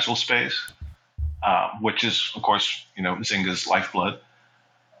and casual space, which is, of course, Zynga's lifeblood.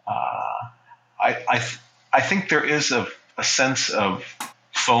 I think there is a sense of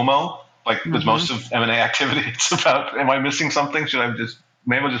FOMO, like with most of M&A activity. It's about, am I missing something?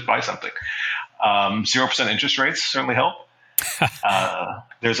 Maybe I'll just buy something. 0% interest rates certainly help.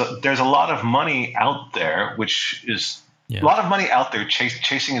 There's a lot of money out there, which is a lot of money out there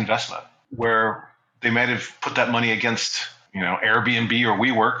chasing investment, where they might have put that money against, Airbnb or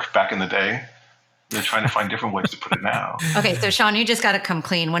WeWork back in the day. They're trying to find different ways to put it now. Okay, so Sean, you just got to come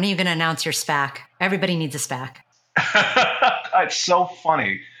clean. When are you going to announce your SPAC? Everybody needs a SPAC. It's so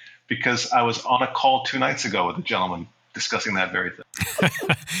funny because I was on a call 2 nights ago with a gentleman discussing that very thing.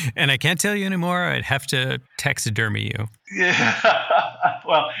 And I can't tell you anymore. I'd have to taxidermy you. Yeah.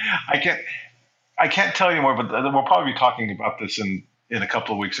 Well, I can't tell you more, but we'll probably be talking about this in a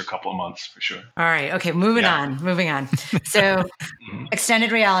couple of weeks or a couple of months for sure. All right. Okay. Moving on. So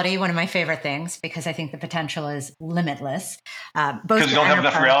extended reality, one of my favorite things, because I think the potential is limitless. Because you don't have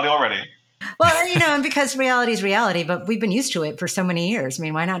enough reality already. Well, and because reality is reality, but we've been used to it for so many years. I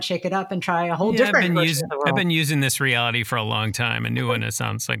mean, why not shake it up and try a whole different version of the world? I've been using this reality for a long time. A new one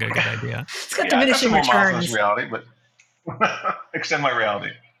sounds like a good idea. It's got diminishing returns. More returns. Reality, but extend my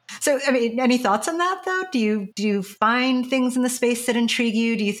reality. So, I mean, any thoughts on that, though? Do you find things in the space that intrigue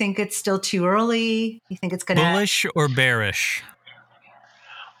you? Do you think it's still too early? Do you think it's going to... Bullish or bearish?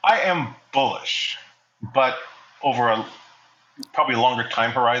 I am bullish, but over a probably longer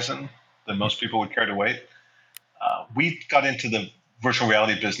time horizon than most people would care to wait. We got into the virtual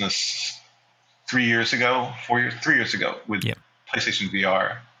reality business 3 years ago with PlayStation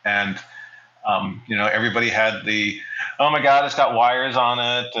VR. And, everybody had oh my God, it's got wires on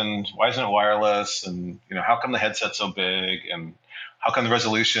it. And why isn't it wireless? And, how come the headset's so big? And how come the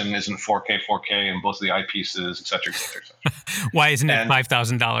resolution isn't 4K in both of the eyepieces, et cetera, et cetera, et cetera. Why isn't it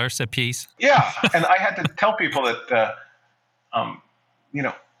 $5,000 a piece? Yeah. And I had to tell people that,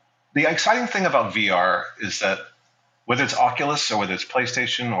 the exciting thing about VR is that whether it's Oculus or whether it's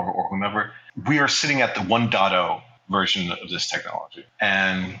PlayStation or whomever, we are sitting at the 1.0 version of this technology.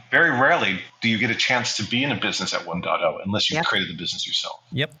 And very rarely do you get a chance to be in a business at 1.0 unless you've created the business yourself.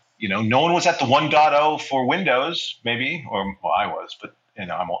 Yep. No one was at the 1.0 for Windows, maybe, or I was, but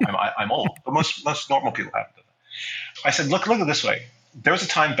I'm old. But most normal people haven't done that. I said, look at it this way. There was a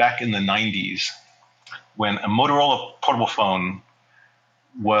time back in the 90s when a Motorola portable phone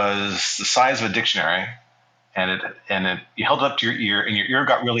was the size of a dictionary, and you held it up to your ear, and your ear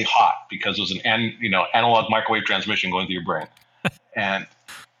got really hot because it was an analog microwave transmission going through your brain, and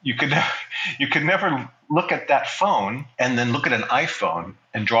you could never look at that phone and then look at an iPhone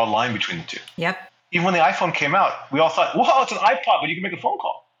and draw a line between the two. Yep. Even when the iPhone came out, we all thought, "Wow, it's an iPod, but you can make a phone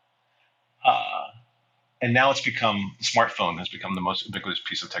call." And now the smartphone has become the most ubiquitous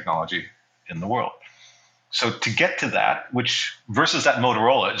piece of technology in the world. So to get to that, which versus that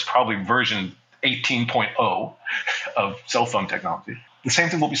Motorola is probably version 18.0 of cell phone technology. The same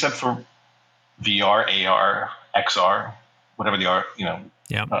thing will be said for VR, AR, XR, whatever the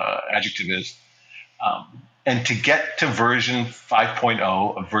adjective is. And to get to version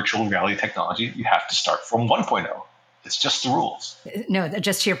 5.0 of virtual reality technology, you have to start from 1.0. It's just the rules. No,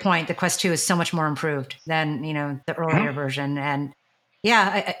 just to your point, the Quest 2 is so much more improved than, the earlier version. And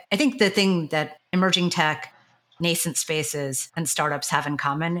yeah, I think the thing that emerging tech, nascent spaces, and startups have in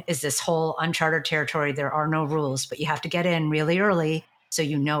common is this whole uncharted territory. There are no rules, but you have to get in really early so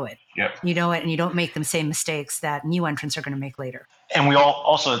you know it. Yep. You know it, and you don't make the same mistakes that new entrants are going to make later. And we all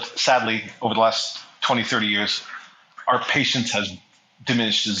also, sadly, over the last 20, 30 years, our patience has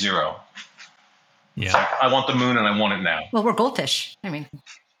diminished to zero. Yeah. It's like, I want the moon and I want it now. Well, we're goldfish. I mean,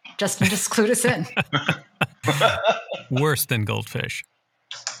 Justin just clued us in. Worse than goldfish.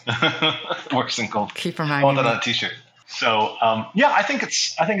 Worse than gold. Keep reminding I want that on a T-shirt. So I think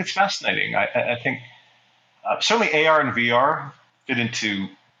it's fascinating. I think certainly AR and VR fit into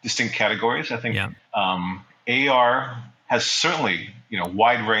distinct categories. I think AR has certainly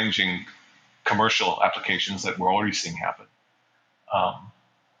wide-ranging commercial applications that we're already seeing happen.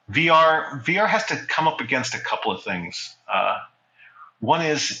 VR has to come up against a couple of things. One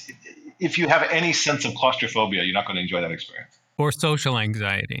is if you have any sense of claustrophobia, you're not going to enjoy that experience. Or social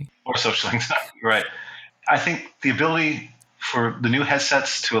anxiety. Right. I think the ability for the new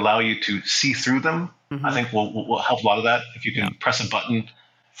headsets to allow you to see through them, I think will help a lot of that. If you can press a button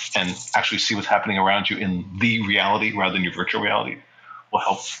and actually see what's happening around you in the reality rather than your virtual reality, will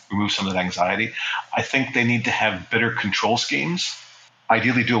help remove some of that anxiety. I think they need to have better control schemes.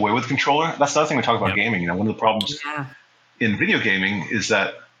 Ideally, do away with the controller. That's the other thing we talk about gaming. One of the problems in video gaming is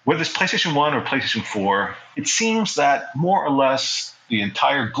that whether it's PlayStation 1 or PlayStation 4, it seems that more or less the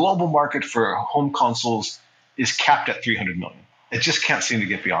entire global market for home consoles is capped at 300 million. It just can't seem to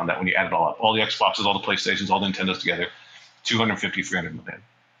get beyond that when you add it all up. All the Xboxes, all the PlayStations, all the Nintendos together, 250, 300 million.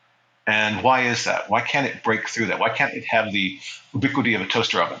 And why is that? Why can't it break through that? Why can't it have the ubiquity of a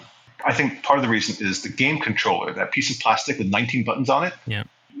toaster oven? I think part of the reason is the game controller, that piece of plastic with 19 buttons on it. Yeah.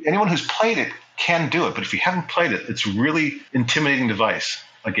 Anyone who's played it can do it, but if you haven't played it, it's a really intimidating device,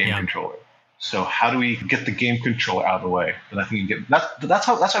 a game controller. So how do we get the game controller out of the way? And I think that's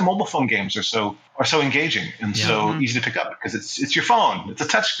why mobile phone games are so engaging and so easy to pick up, because it's your phone, it's a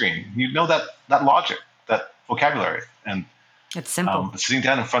touch screen. You know that logic, that vocabulary, and it's simple. Sitting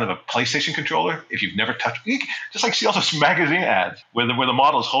down in front of a PlayStation controller, if you've never touched, just like see all those magazine ads where the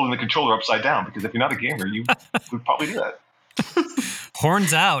model is holding the controller upside down, because if you're not a gamer, you would probably do that.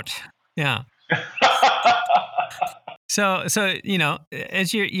 Horns out. Yeah. So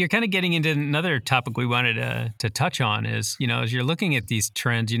as you're kind of getting into another topic we wanted to touch on is, as you're looking at these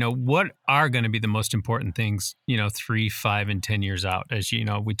trends, what are going to be the most important things, 3, 5, and 10 years out? As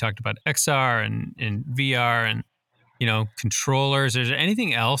we talked about XR and VR and controllers. Is there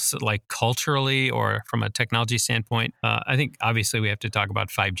anything else like culturally or from a technology standpoint? I think obviously we have to talk about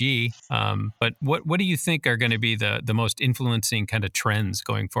 5G. But what do you think are going to be the most influencing kind of trends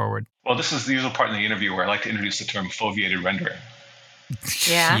going forward? Well, this is the usual part in the interview where I like to introduce the term foveated rendering.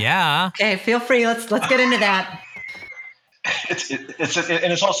 Yeah. Yeah. Okay, feel free. Let's get into that.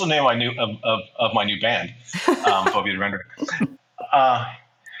 It's also the name of my new band, foveated rendering.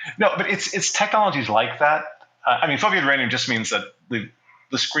 No, but it's technologies like that. Foveated rendering just means that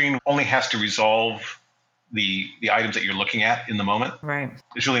the screen only has to resolve the items that you're looking at in the moment. Right.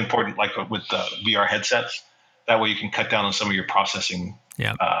 It's really important, like with the VR headsets. That way you can cut down on some of your processing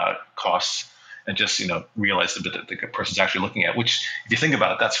costs and just realize the bit that the person's actually looking at, which if you think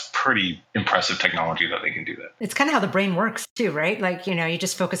about it, that's pretty impressive technology that they can do that. It's kind of how the brain works too, right? Like, you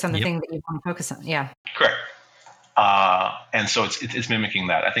just focus on the thing that you want to focus on. Yeah. Correct. And so it's mimicking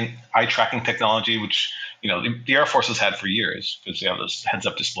that. I think eye tracking technology, which the Air Force has had for years, because they have those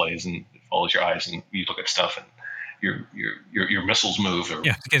heads-up displays and it follows your eyes and you look at stuff and your missiles move.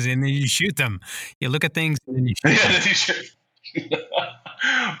 Yeah, because then you shoot them. You look at things and then you shoot them.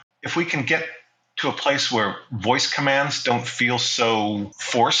 If we can get to a place where voice commands don't feel so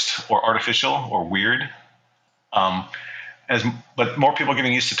forced or artificial or weird, but more people are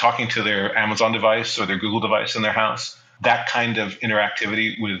getting used to talking to their Amazon device or their Google device in their house, that kind of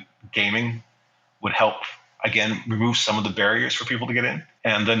interactivity with gaming would help, again, remove some of the barriers for people to get in.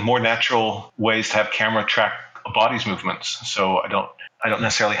 And then more natural ways to have camera track a body's movements. So I don't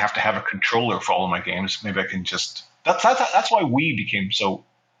necessarily have to have a controller for all of my games. Maybe I can just... That's why Wii became so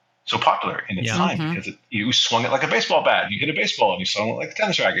popular in its time, because you swung it like a baseball bat. You hit a baseball, and you swung it like a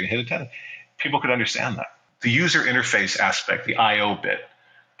tennis racket, and you hit a tennis. People could understand that. The user interface aspect, the I/O bit,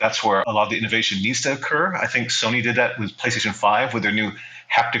 that's where a lot of the innovation needs to occur. I think Sony did that with PlayStation 5 with their new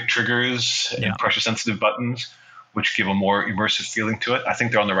haptic triggers and pressure-sensitive buttons, which give a more immersive feeling to it. I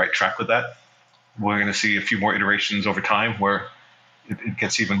think they're on the right track with that. We're going to see a few more iterations over time where it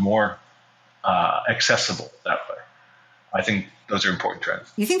gets even more accessible that way. I think those are important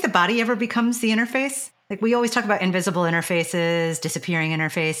trends. You think the body ever becomes the interface? Like, we always talk about invisible interfaces, disappearing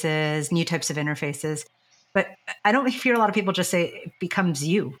interfaces, new types of interfaces. But I don't hear a lot of people just say it becomes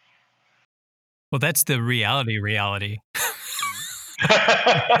you. Well, that's the reality.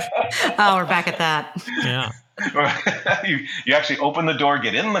 Oh, we're back at that. Yeah. you actually open the door,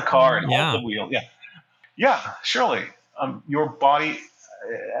 get in the car, and hold the wheel. Yeah, surely. Your body,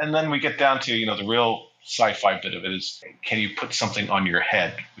 and then we get down to the real sci-fi bit of it is, can you put something on your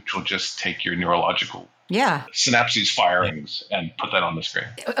head which will just take your neurological synapses firings and put that on the screen?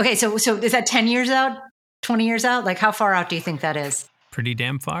 Okay, so is that 10 years out, 20 years out? Like, how far out do you think that is? Pretty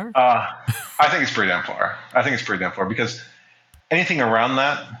damn far. I think it's pretty damn far. Because anything around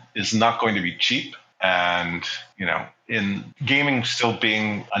that is not going to be cheap. And, in gaming still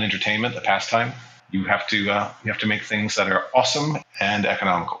being an entertainment, a pastime, you have to make things that are awesome and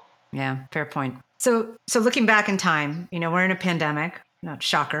economical. Yeah, fair point. So looking back in time, we're in a pandemic. Not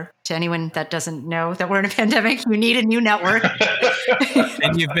shocker to anyone that doesn't know that we're in a pandemic. You need a new network.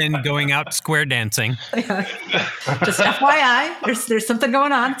 And you've been going out square dancing. Just FYI, there's something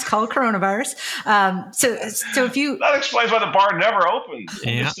going on. It's called coronavirus. So if you... That explains why the bar never opens.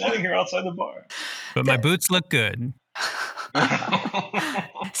 I'm just standing here outside the bar. But my boots look good.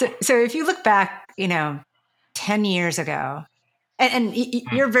 So if you look back, 10 years ago, and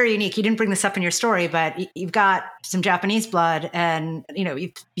you're very unique. You didn't bring this up in your story, but you've got some Japanese blood, and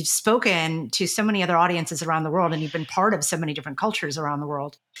you've spoken to so many other audiences around the world, and you've been part of so many different cultures around the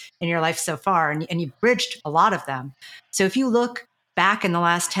world in your life so far, and you've bridged a lot of them. So if you look back in the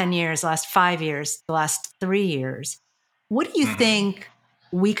last 10 years, the last 5 years, the last 3 years, what do you think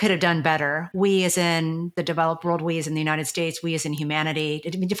we could have done better? We as in the developed world, we as in the United States, we as in humanity.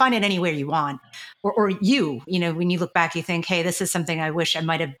 Define it anywhere you want. Or you, when you look back, you think, hey, this is something I wish I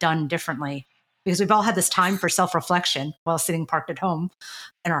might have done differently. Because we've all had this time for self-reflection while sitting parked at home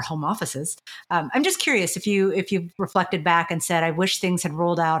in our home offices. I'm just curious if you've reflected back and said, I wish things had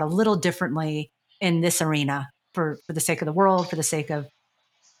rolled out a little differently in this arena for the sake of the world, for the sake of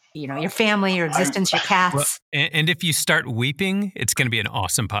your family, your existence, your cats. Well, and if you start weeping, it's going to be an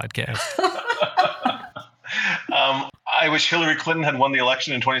awesome podcast. I wish Hillary Clinton had won the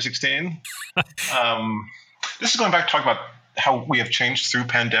election in 2016. This is going back to talk about how we have changed through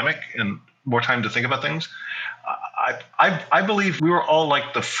pandemic and more time to think about things. I believe we were all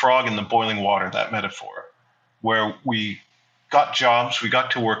like the frog in the boiling water, that metaphor. where we got jobs, we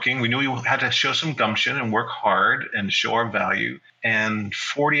got to working. We knew we had to show some gumption and work hard and show our value. And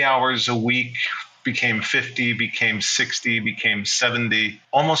 40 hours a week became 50, became 60, became 70,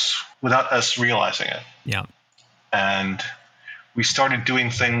 almost without us realizing it. Yeah. And we started doing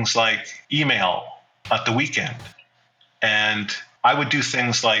things like email at the weekend. And I would do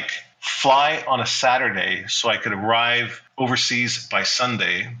things like fly on a Saturday so I could arrive overseas by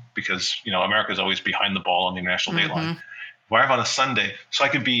Sunday, because, America's always behind the ball on the international dateline. Arrive on a Sunday so I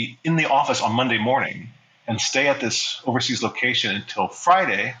could be in the office on Monday morning and stay at this overseas location until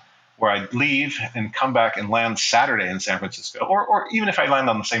Friday, where I'd leave and come back and land Saturday in San Francisco. Or even if I land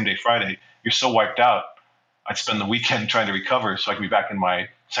on the same day, Friday, you're so wiped out, I'd spend the weekend trying to recover so I could be back in my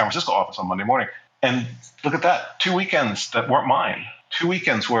San Francisco office on Monday morning. And look at that, 2 weekends that weren't mine. 2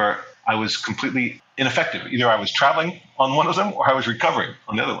 weekends where I was completely ineffective. Either I was traveling on one of them or I was recovering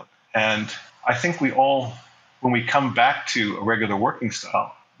on the other one. And I think we all, when we come back to a regular working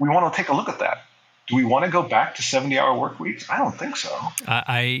style, we want to take a look at that. Do we want to go back to 70-hour work weeks? I don't think so.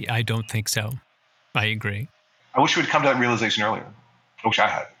 I don't think so. I agree. I wish we'd come to that realization earlier. I wish I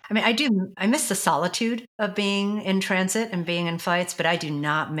had. I mean, I miss the solitude of being in transit and being in flights, but I do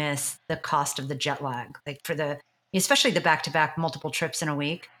not miss the cost of the jet lag. Like especially the back-to-back multiple trips in a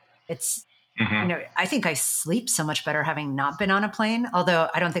week. It's, I think I sleep so much better having not been on a plane, although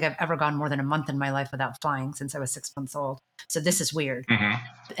I don't think I've ever gone more than a month in my life without flying since I was 6 months old. So this is weird.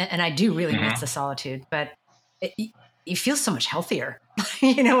 And I do really miss the solitude, but you feel so much healthier,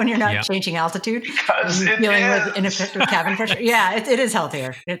 when you're not changing altitude, dealing with ineffective cabin pressure. Yeah, it is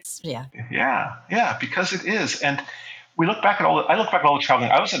healthier. Yeah, because it is. And I look back at all the traveling.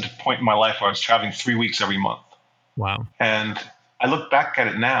 I was at a point in my life where I was traveling 3 weeks every month. Wow. And I look back at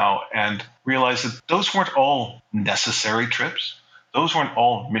it now and realize that those weren't all necessary trips. Those weren't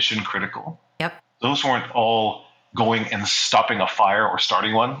all mission critical. Yep. Those weren't all going and stopping a fire or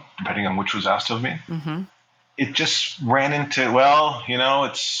starting one, depending on which was asked of me. It just ran into,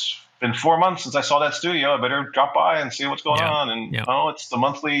 it's been 4 months since I saw that studio. I better drop by and see what's going on. And, it's the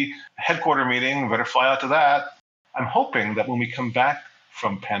monthly headquarter meeting. Better fly out to that. I'm hoping that when we come back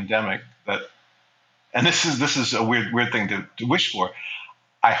from pandemic that, and this is a weird thing to wish for,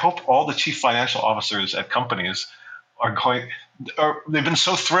 I hope all the chief financial officers at companies they've been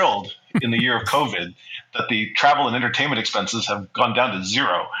so thrilled in the year of COVID that the travel and entertainment expenses have gone down to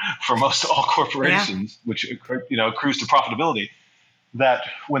zero for most all corporations, which accrues to profitability, that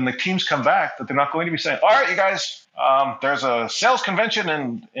when the teams come back, that they're not going to be saying, all right, you guys, there's a sales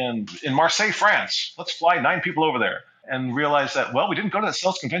convention in Marseille, France. Let's fly 9 people over there, and realize that, well, we didn't go to the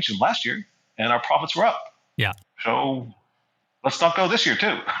sales convention last year and our profits were up. Yeah. So let's not go this year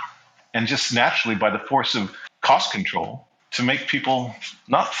too. And just naturally, by the force of cost control, to make people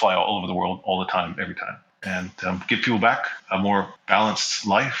not fly all over the world all the time, every time, and give people back a more balanced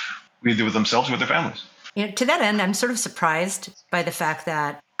life, either with themselves or with their families. To that end, I'm sort of surprised by the fact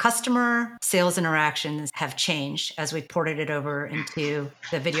that customer sales interactions have changed as we ported it over into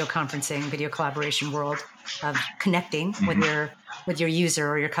the video conferencing, video collaboration world of connecting with your user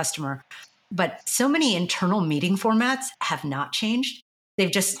or your customer. But so many internal meeting formats have not changed. They've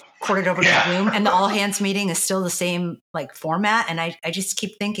just ported over to Zoom, and the all hands meeting is still the same format. And I just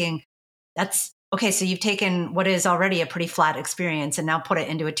keep thinking, that's okay. So you've taken what is already a pretty flat experience and now put it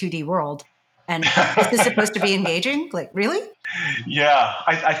into a 2D world. And is this supposed to be engaging? Really? Yeah,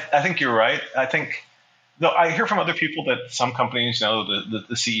 I think you're right. I think, though, I hear from other people that some companies, the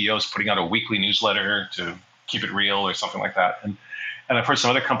CEO is putting out a weekly newsletter to keep it real or something like that. And I've heard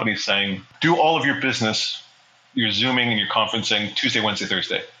some other companies saying, do all of your business, your Zooming and your conferencing Tuesday, Wednesday,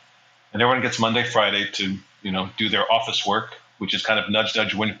 Thursday. And everyone gets Monday, Friday to, do their office work, which is kind of nudge,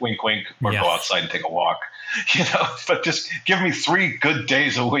 nudge, wink, wink, wink, or go outside and take a walk. But just give me 3 good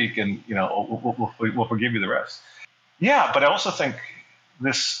days a week and, we'll forgive you the rest. Yeah, but I also think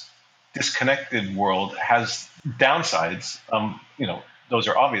this disconnected world has downsides. Those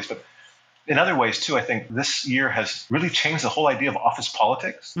are obvious, but in other ways too, I think this year has really changed the whole idea of office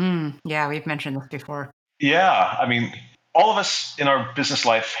politics. Yeah, we've mentioned this before. Yeah, I mean, all of us in our business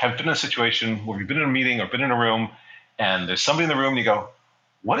life have been in a situation where we've been in a meeting or been in a room, and there's somebody in the room, and you go,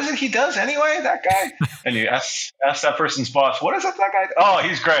 what is it he does anyway, that guy? And you ask that person's boss, what is it that guy? Oh,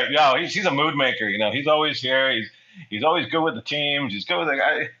 he's great. No, he's a mood maker. He's always here. He's always good with the teams. He's good with the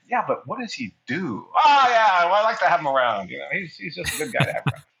guy. Yeah, but what does he do? Oh, yeah, well, I like to have him around. He's just a good guy to have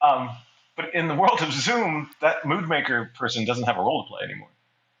around. But in the world of Zoom, that mood maker person doesn't have a role to play anymore.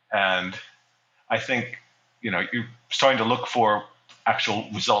 And I think, you're starting to look for actual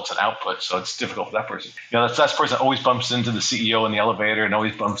results and output. So it's difficult for that person. That person always bumps into the CEO in the elevator and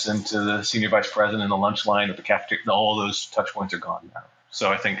always bumps into the senior vice president in the lunch line at the cafeteria. All those touch points are gone now.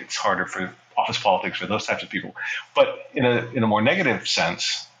 So I think it's harder for office politics for those types of people. But in a more negative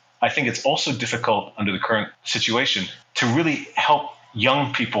sense, I think it's also difficult under the current situation to really help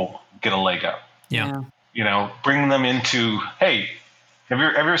young people get a leg up. Yeah. Bring them into, hey, have you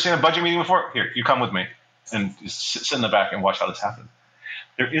ever seen a budget meeting before? Here, you come with me and just sit in the back and watch how this happens.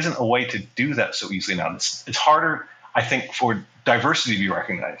 There isn't a way to do that so easily now. It's harder, I think, for diversity to be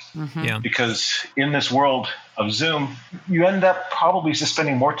recognized. Yeah. Because in this world of Zoom, you end up probably just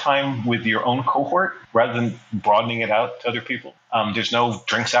spending more time with your own cohort rather than broadening it out to other people. There's no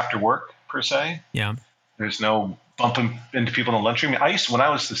drinks after work, per se. Yeah. There's no bumping into people in the lunchroom. When I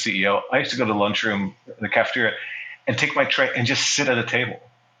was the CEO, I used to go to the lunchroom, the cafeteria, and take my tray and just sit at a table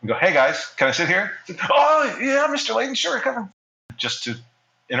and go, hey guys, can I sit here? Oh yeah, Mr. Layden, sure, come on. Just to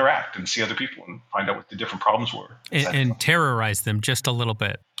interact and see other people and find out what the different problems were. And terrorize them just a little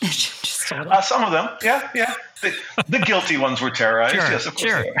bit. Just a little. Some of them, yeah. The guilty ones were terrorized. Sure, Yes, of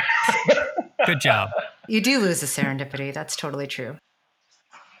course sure. they are. Good job. You do lose the serendipity. That's totally true.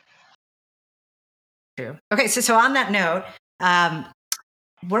 Okay, so on that note,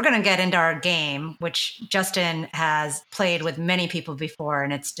 we're going to get into our game, which Justin has played with many people before,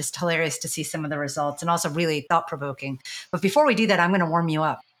 and it's just hilarious to see some of the results and also really thought-provoking. But before we do that, I'm going to warm you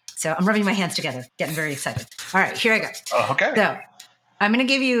up. So I'm rubbing my hands together, getting very excited. All right, here I go. Okay. So I'm going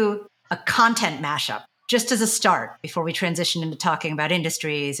to give you a content mashup just as a start before we transition into talking about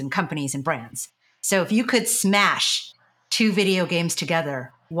industries and companies and brands. So if you could smash 2 video games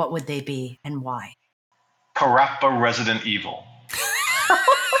together, what would they be and why? Parappa Resident Evil.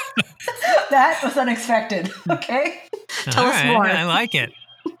 That was unexpected. Okay. Tell us more. I like it.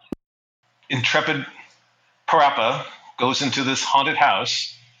 Intrepid Parappa goes into this haunted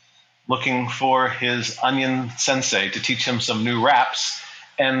house looking for his onion sensei to teach him some new raps,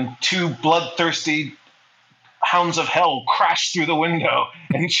 and 2 bloodthirsty hounds of hell crash through the window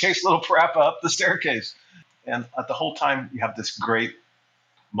and chase little Parappa up the staircase. And at the whole time, you have this great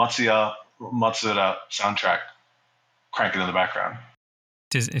Matsuda soundtrack cranking in the background.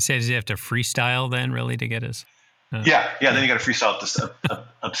 Does he have to freestyle then, really, to get his? Yeah. Then you got to freestyle up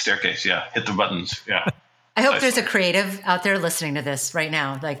the staircase. Yeah, hit the buttons. Yeah. I hope there's a creative out there listening to this right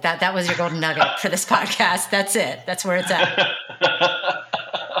now. Like that was your golden nugget for this podcast. That's it. That's where it's at.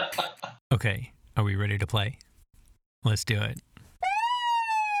 Okay, are we ready to play? Let's do it.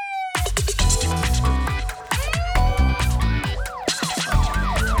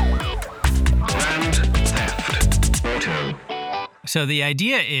 Grand Theft Auto. So the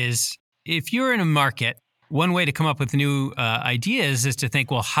idea is, if you're in a market, one way to come up with new ideas is to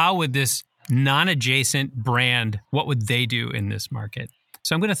think, well, how would this non-adjacent brand, what would they do in this market?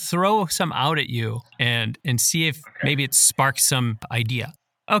 So I'm going to throw some out at you and see if maybe it sparks some idea.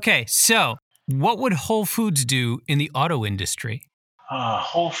 Okay, so what would Whole Foods do in the auto industry?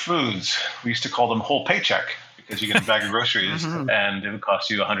 Whole Foods, we used to call them whole paycheck because you get a bag of groceries and it would cost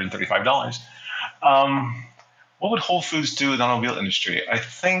you $135. What would Whole Foods do in the automobile industry?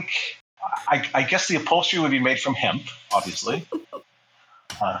 I guess the upholstery would be made from hemp, obviously.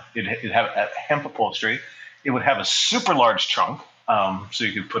 It'd have a hemp upholstery. It would have a super large trunk, so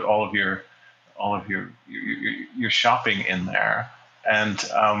you could put all of your shopping in there. And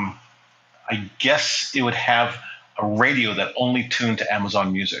I guess it would have a radio that only tuned to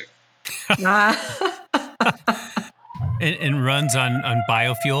Amazon Music. And runs on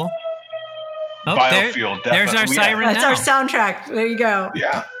biofuel. Oh, Biofuel. There's our siren now. That's our soundtrack. There you go.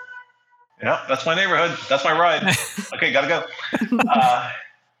 Yeah, that's my neighborhood. That's my ride. Okay, gotta go.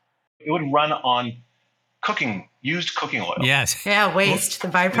 It would run on used cooking oil. Yes. Yeah, waste, the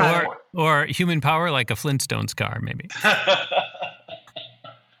byproduct. Or human power, like a Flintstones car, maybe.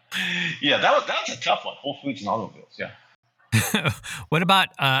 Yeah, that was a tough one. Whole Foods and automobiles, yeah. What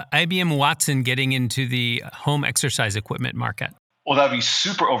about IBM Watson getting into the home exercise equipment market? Well, that'd be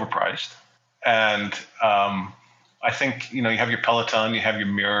super overpriced. And I think, you have your Peloton, you have your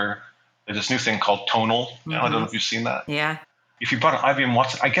Mirror. There's this new thing called Tonal. I don't know if you've seen that. Yeah. If you bought an IBM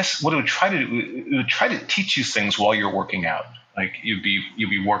Watson, I guess what it would try to do, it would try to teach you things while you're working out. Like you'd be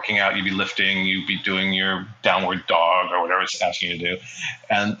working out, you'd be lifting, you'd be doing your downward dog or whatever it's asking you to do.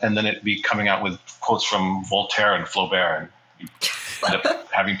 And then it'd be coming out with quotes from Voltaire and Flaubert, and you end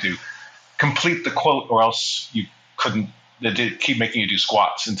up having to complete the quote or else you couldn't, they'd keep making you do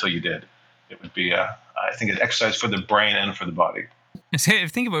squats until you did. It would be, I think, an exercise for the brain and for the body. If I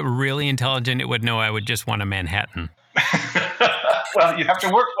think about really intelligent, it would know I would just want a Manhattan. Well, you have to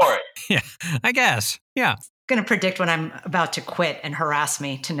work for it. Yeah, I guess. Yeah. going to predict when I'm about to quit and harass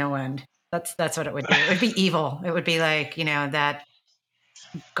me to no end. That's what it would be. It would be evil. It would be like, that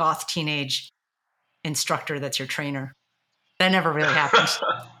goth teenage instructor that's your trainer. That never really happens,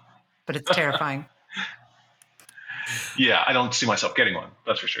 but it's terrifying. Yeah, I don't see myself getting one.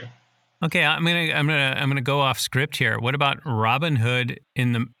 That's for sure. Okay, I'm gonna go off script here. What about Robinhood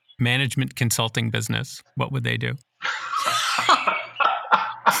in the management consulting business? What would they do?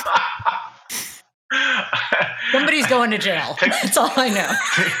 Somebody's going to jail. That's all I know.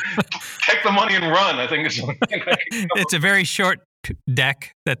 Take the money and run, I think is one thing. It's a very short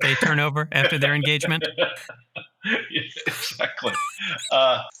deck that they turn over after their engagement. Yeah, exactly.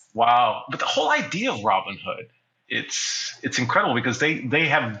 Wow. But the whole idea of Robinhood, it's incredible because they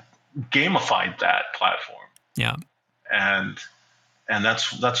have gamified that platform. Yeah. And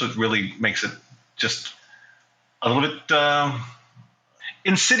that's what really makes it just a little bit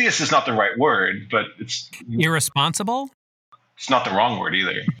insidious is not the right word, but it's irresponsible. It's not the wrong word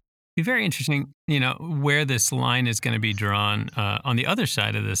either. Be very interesting, where this line is going to be drawn on the other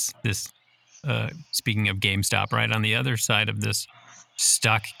side of this. Speaking of GameStop, right on the other side of this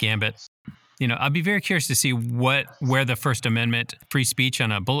stock gambit, I'd be very curious to see where the First Amendment, free speech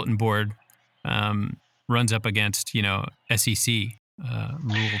on a bulletin board, runs up against SEC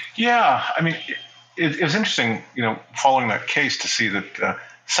rule. Yeah, I mean, it was interesting, following that case to see that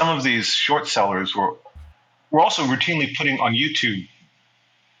some of these short sellers were also routinely putting on YouTube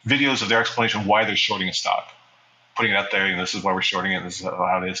videos of their explanation of why they're shorting a stock, putting it out there. This is why we're shorting it. This is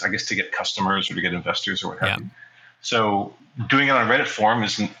how it is. I guess to get customers or to get investors or what have you. So doing it on Reddit forum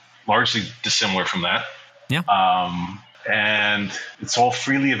isn't largely dissimilar from that. Yeah. And it's all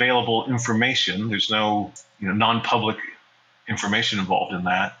freely available information. There's no non-public information involved in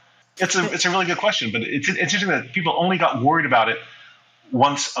that. It's a really good question, but it's interesting that people only got worried about it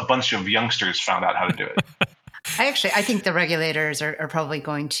once a bunch of youngsters found out how to do it. I think the regulators are probably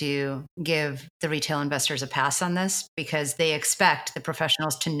going to give the retail investors a pass on this because they expect the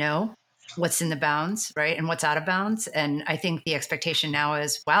professionals to know what's in the bounds, right, and what's out of bounds. And I think the expectation now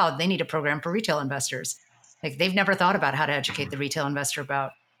is, wow, they need a program for retail investors. Like they've never thought about how to educate the retail investor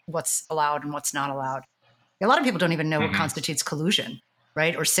about what's allowed and what's not allowed. A lot of people don't even know what constitutes collusion,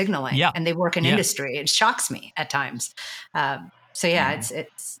 right, or signaling. Yeah. And they work in industry. It shocks me at times. So yeah,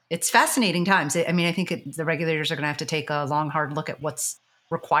 it's fascinating times. I mean, I think the regulators are going to have to take a long, hard look at what's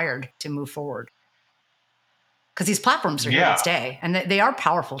required to move forward. Because these platforms are here to stay, and they are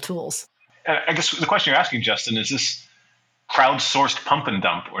powerful tools. I guess the question you're asking, Justin, is this crowdsourced pump and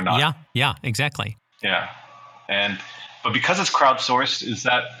dump or not? Yeah, exactly. Yeah, but because it's crowdsourced,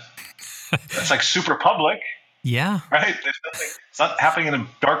 that's like super public. Yeah. Right. It's not happening in a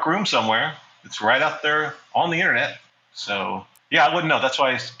dark room somewhere. It's right out there on the internet. So yeah, I wouldn't know. That's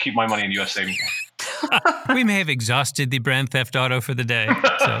why I keep my money in U.S. savings. We may have exhausted the brand theft auto for the day.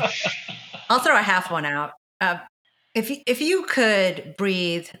 So. I'll throw a half one out. If you could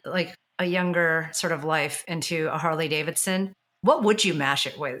breathe like a younger sort of life into a Harley Davidson, what would you mash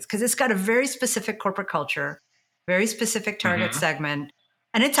it with? Because it's got a very specific corporate culture, very specific target segment,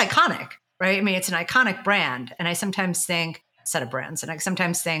 and it's iconic, right? I mean, it's an iconic brand. And I sometimes think, set of brands, and I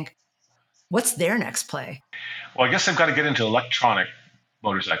sometimes think, what's their next play? Well, I guess they've got to get into electronic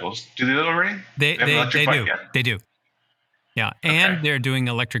motorcycles. Do they already? They do. They do. Yeah. And they're doing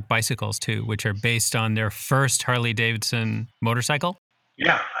electric bicycles too, which are based on their first Harley Davidson motorcycle.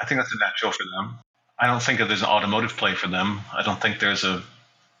 Yeah, I think that's a natural for them. I don't think that there's an automotive play for them. I don't think there's a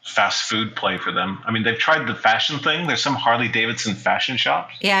fast food play for them. I mean, they've tried the fashion thing. There's some Harley Davidson fashion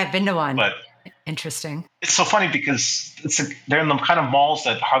shops. Yeah, I've been to one. But interesting. It's so funny because they're in the kind of malls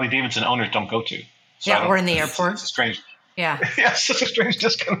that Harley Davidson owners don't go to. So or in the airport. It's strange. Yeah. Yeah, it's such a strange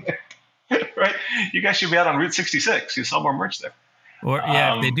disconnect. Right? You guys should be out on Route 66. You sell more merch there. Or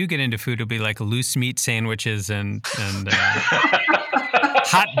if they do get into food, it'll be like loose meat sandwiches and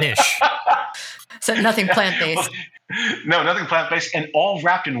hot dish. So nothing plant-based. No, nothing plant-based, and all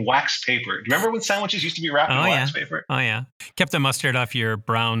wrapped in wax paper. Do you remember when sandwiches used to be wrapped in wax paper? Oh, yeah. Kept the mustard off your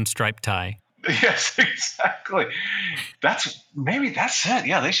brown striped tie. Yes, exactly. That's it.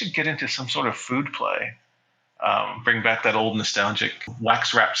 Yeah, they should get into some sort of food play. Bring back that old nostalgic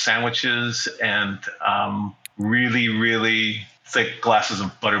wax-wrapped sandwiches and really, really thick glasses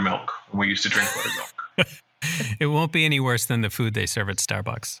of buttermilk when we used to drink buttermilk. It won't be any worse than the food they serve at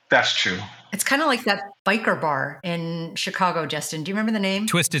Starbucks. That's true. It's kind of like that biker bar in Chicago, Justin. Do you remember the name?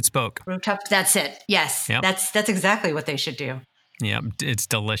 Twisted Spoke. Rooftop. That's it. Yes. Yep. That's exactly what they should do. Yeah, it's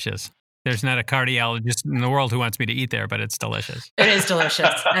delicious. There's not a cardiologist in the world who wants me to eat there, but it's delicious. It is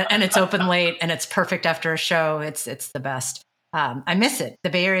delicious. And it's open late and it's perfect after a show. It's the best. I miss it. The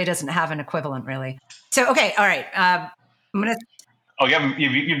Bay Area doesn't have an equivalent, really. So, okay, all right. I'm gonna. Oh,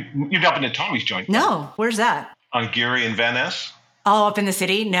 you've up into Tommy's joint? No, where's that? On Geary and Van Ness? Oh, up in the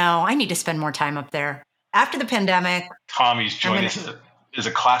city? No, I need to spend more time up there. After the pandemic. Tommy's joint is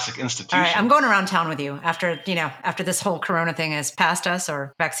a classic institution. All right, I'm going around town with you after this whole Corona thing has passed us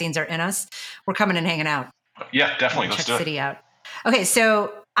or vaccines are in us. We're coming and hanging out. Yeah, definitely. Let's do it. Check the city out. Okay,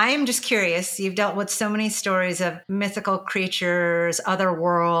 so I am just curious. You've dealt with so many stories of mythical creatures, other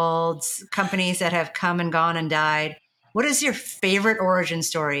worlds, companies that have come and gone and died. What is your favorite origin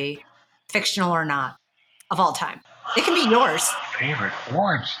story, fictional or not, of all time? It can be yours. Favorite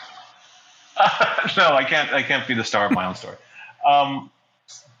origin? No, I can't be the star of my own story.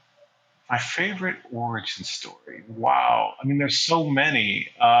 My favorite origin story. Wow. I mean, there's so many.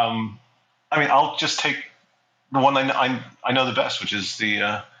 I'll just take the one I know the best, which is the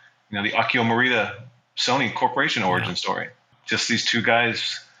Akio Morita Sony Corporation origin story. Just these two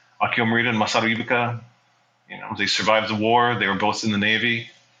guys, Akio Morita and Masaru Ibuka. They survived the war. They were both in the Navy.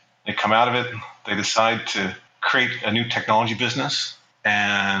 They come out of it. They decide to create a new technology business.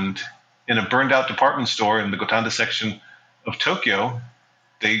 And in a burned out department store in the Gotanda section of Tokyo,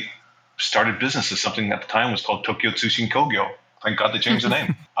 they started business as something at the time was called Tokyo Tsushin Kogyo. Thank God they changed the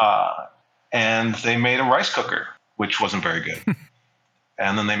name. And they made a rice cooker, which wasn't very good.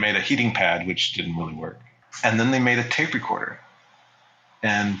 And then they made a heating pad, which didn't really work. And then they made a tape recorder.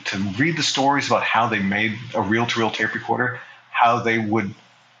 And to read the stories about how they made a reel-to-reel tape recorder, how they would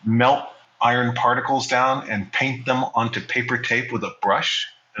melt iron particles down and paint them onto paper tape with a brush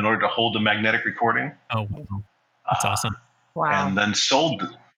in order to hold the magnetic recording. Oh, that's awesome. Wow. And then sold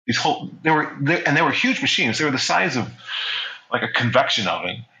these they were huge machines. They were the size of like a convection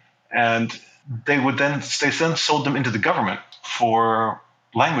oven. And they then sold them into the government for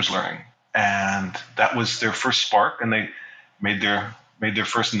language learning. And that was their first spark. And they made their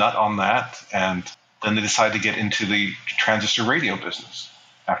first nut on that. And then they decided to get into the transistor radio business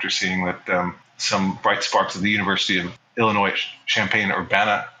after seeing that some bright sparks at the University of Illinois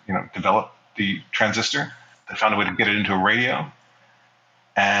Champaign-Urbana, developed the transistor. They found a way to get it into a radio.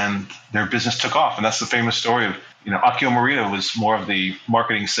 And their business took off. And that's the famous story of, Akio Morita was more of the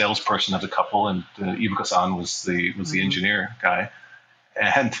marketing salesperson of the couple, and Ibuka-san was the engineer guy.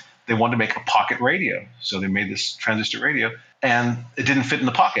 And they wanted to make a pocket radio. So they made this transistor radio, and it didn't fit in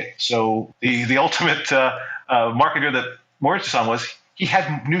the pocket. So the ultimate marketer that Morita-san was, he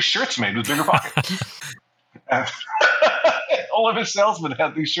had new shirts made with bigger pockets. All of his salesmen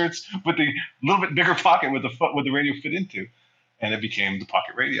had these shirts with the little bit bigger pocket with the radio fit into. And it became the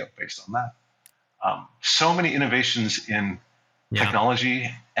pocket radio based on that. So many innovations in technology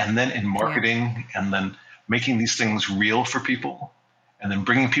and then in marketing and then making these things real for people and then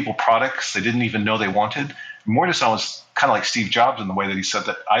bringing people products they didn't even know they wanted. Morita-san was kind of like Steve Jobs in the way that he said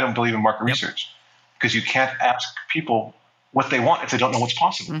that I don't believe in market research because you can't ask people what they want if they don't know what's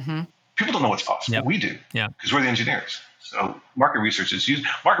possible. Mm-hmm. People don't know what's possible. Yep. We do because we're the engineers. So market research is used.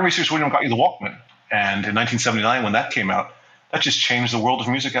 Market research wouldn't have got you the Walkman. And in 1979, when that came out, that just changed the world of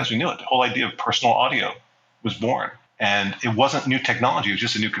music as we knew it. The whole idea of personal audio was born. And it wasn't new technology. It was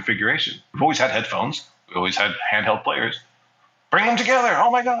just a new configuration. We've always had headphones. We always had handheld players. Bring them together.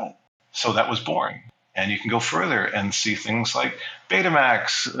 Oh, my God. So that was born. And you can go further and see things like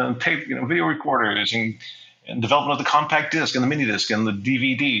Betamax, tape, video recorders, and development of the compact disc and the mini disc and the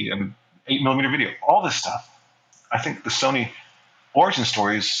DVD and 8mm video. All this stuff. I think the Sony origin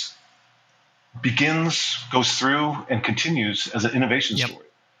stories goes through and continues as an innovation story,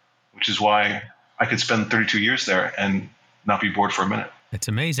 which is why I could spend 32 years there and not be bored for a minute. It's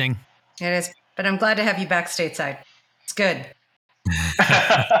amazing. It is, but I'm glad to have you back stateside. It's good.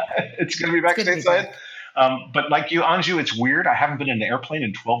 It's going to be back stateside. But like you, Anju, it's weird. I haven't been in an airplane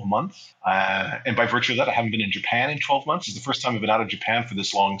in 12 months. And by virtue of that, I haven't been in Japan in 12 months. It's the first time I've been out of Japan for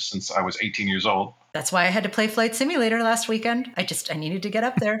this long since I was 18 years old. That's why I had to play Flight Simulator last weekend. I needed to get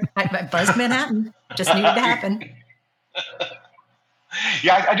up there. I buzzed Manhattan. Just needed to happen.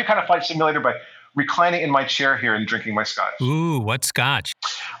 Yeah, I do kind of Flight Simulator by reclining in my chair here and drinking my scotch. Ooh, what scotch?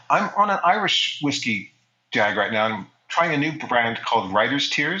 I'm on an Irish whiskey jag right now. I'm trying a new brand called Writer's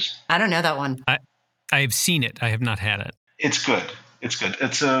Tears. I don't know that one. I've seen it. I have not had it. It's good.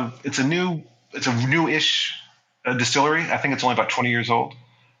 It's a new-ish distillery. I think it's only about 20 years old.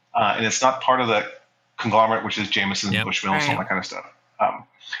 And it's not part of the conglomerate, which is Jameson, Bushmill, all that kind of stuff.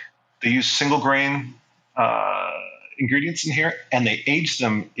 They use single grain ingredients in here, and they age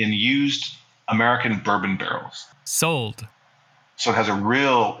them in used American bourbon barrels. Sold. So it has a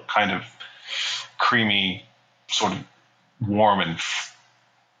real kind of creamy, sort of warm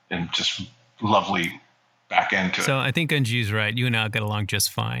and just lovely back end to it. So I think Anju's right. You and I get along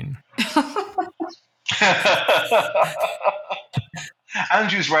just fine.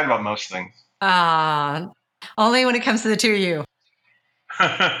 Andrew's right about most things. Only when it comes to the two of you.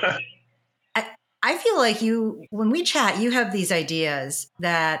 I feel like when we chat, you have these ideas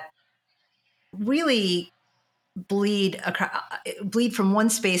that really bleed from one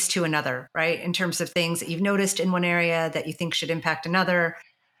space to another, right? In terms of things that you've noticed in one area that you think should impact another.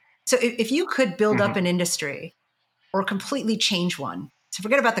 So if you could build up an industry or completely change one, so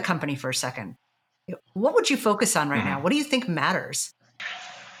forget about the company for a second, what would you focus on right now? What do you think matters?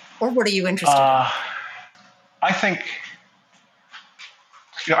 Or what are you interested in? I think,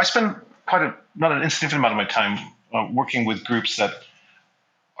 I spend not an insignificant amount of my time working with groups that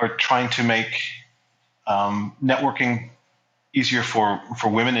are trying to make networking easier for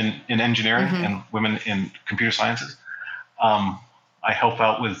women in engineering and women in computer sciences. I help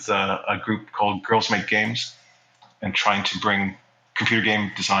out with a group called Girls Make Games and trying to bring computer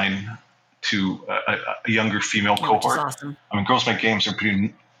game design to a younger female cohort. That's awesome. I mean, Girls Make Games are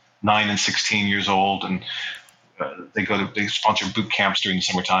between 9 and 16 years old, and they sponsor boot camps during the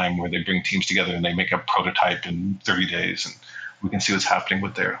summertime where they bring teams together and they make a prototype in 30 days, and we can see what's happening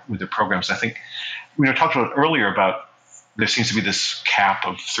with their programs. I think we talked about earlier about there seems to be this cap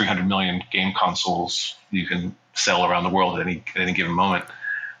of 300 million game consoles you can sell around the world at any given moment,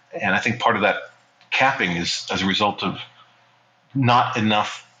 and I think part of that capping is as a result of not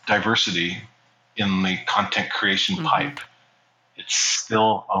enough diversity in the content creation pipe. It's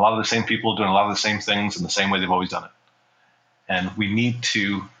still a lot of the same people doing a lot of the same things in the same way they've always done it. And we need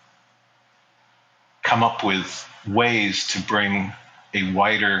to come up with ways to bring a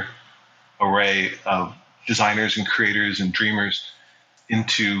wider array of designers and creators and dreamers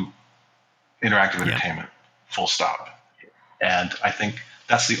into interactive entertainment, full stop. And I think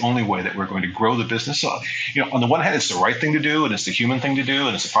that's the only way that we're going to grow the business. So, on the one hand, it's the right thing to do, and it's the human thing to do,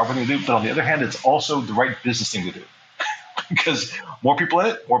 and it's the proper thing to do. But on the other hand, it's also the right business thing to do. Because more people in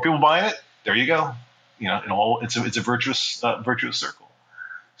it, more people buying it. There you go. It's a virtuous circle.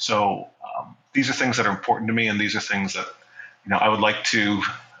 So these are things that are important to me, and these are things that I would like to,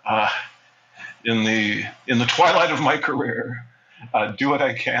 in the twilight of my career, do what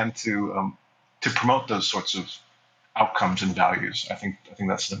I can to promote those sorts of outcomes and values. I think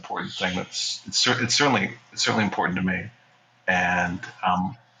that's an important thing. It's certainly important to me. And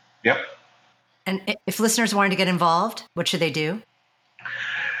yep. And if listeners wanted to get involved, what should they do?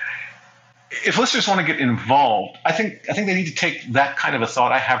 If listeners want to get involved, I think they need to take that kind of a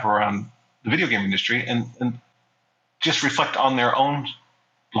thought I have around the video game industry and just reflect on their own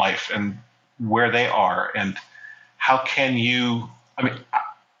life and where they are and how can you. I mean,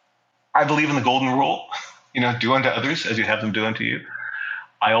 I believe in the golden rule. Do unto others as you have them do unto you.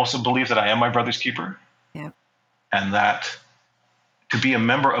 I also believe that I am my brother's keeper. Yeah. And that to be a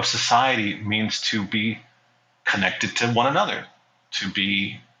member of society means to be connected to one another, to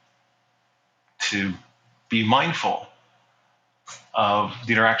be mindful of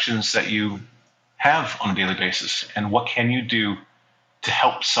the interactions that you have on a daily basis, and what can you do to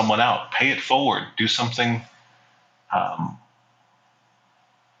help someone out, pay it forward, do something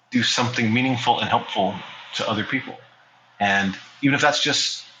meaningful and helpful to other people. And even if that's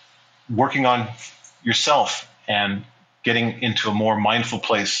just working on yourself and getting into a more mindful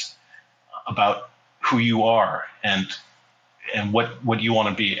place about who you are and what you want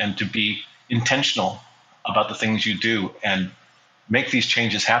to be, and to be intentional about the things you do and make these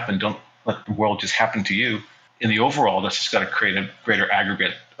changes happen. Don't let the world just happen to you. In the overall, that's just got to create a greater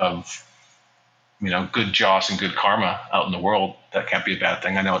aggregate of good joss and good karma out in the world. That can't be a bad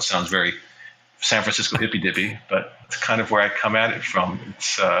thing. I know it sounds very San Francisco hippy-dippy, but it's kind of where I come at it from.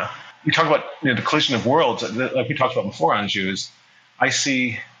 It's you talk about the collision of worlds, like we talked about before, Anju, is I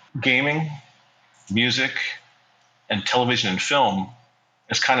see gaming, music, and television and film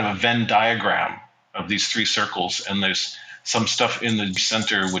as kind of a Venn diagram of these three circles, and there's some stuff in the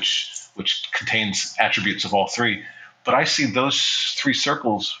center which contains attributes of all three. But I see those three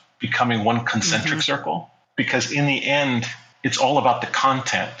circles becoming one concentric circle, because in the end, it's all about the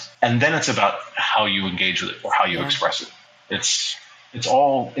content, and then it's about how you engage with it or how you express it. It's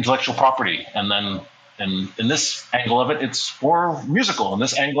all intellectual property, and then in this angle of it, it's more musical. In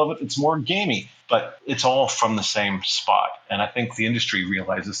this angle of it, it's more gamey. But it's all from the same spot, and I think the industry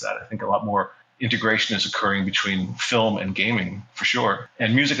realizes that. I think a lot more integration is occurring between film and gaming, for sure.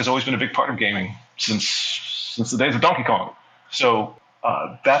 And music has always been a big part of gaming since the days of Donkey Kong. So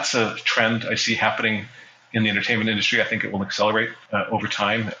that's a trend I see happening in the entertainment industry. I think it will accelerate over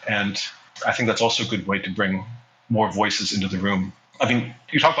time, and I think that's also a good way to bring more voices into the room I mean,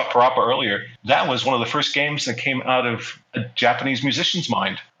 you talked about Parappa earlier. That was one of the first games that came out of a Japanese musician's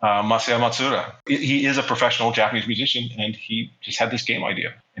mind, Masaya Matsuura. He is a professional Japanese musician, and he just had this game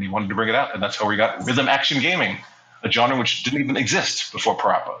idea, and he wanted to bring it out. And that's how we got rhythm action gaming, a genre which didn't even exist before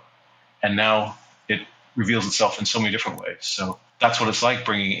Parappa. And now it reveals itself in so many different ways. So that's what it's like,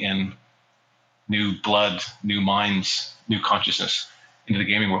 bringing in new blood, new minds, new consciousness into the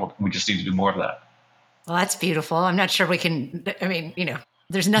gaming world. We just need to do more of that. Well, that's beautiful. I'm not sure we can, I mean,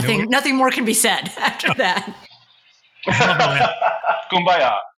 there's nothing more can be said after that.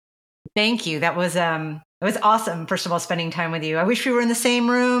 Kumbaya. Thank you. That was awesome. First of all, spending time with you. I wish we were in the same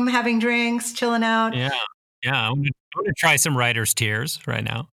room, having drinks, chilling out. Yeah. I'm going to try some writer's tears right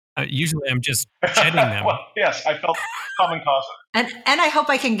now. Usually I'm just shedding them. Well, yes, I felt common cause. And I hope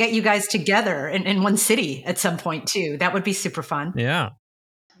I can get you guys together in one city at some point too. That would be super fun. Yeah.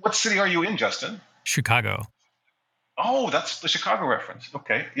 What city are you in, Justin? Chicago. Oh, that's the Chicago reference.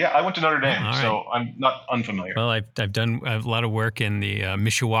 Okay. Yeah, I went to Notre Dame, right. So I'm not unfamiliar. Well, I've done a lot of work in the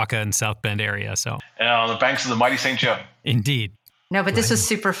Mishawaka and South Bend area. So on the banks of the mighty St. Joe. Indeed. No, but this was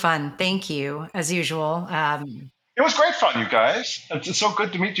super fun. Thank you, as usual. It was great fun, you guys. It's so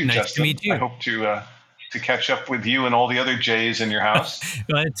good to meet you, nice Justin. To meet you. I hope to catch up with you and all the other Jays in your house.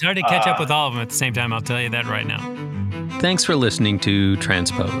 Well, it's hard to catch up with all of them at the same time. I'll tell you that right now. Thanks for listening to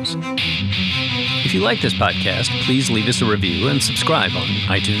Transpose. If you like this podcast, please leave us a review and subscribe on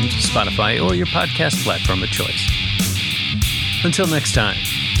iTunes, Spotify, or your podcast platform of choice. Until next time,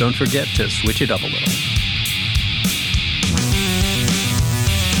 don't forget to switch it up a little.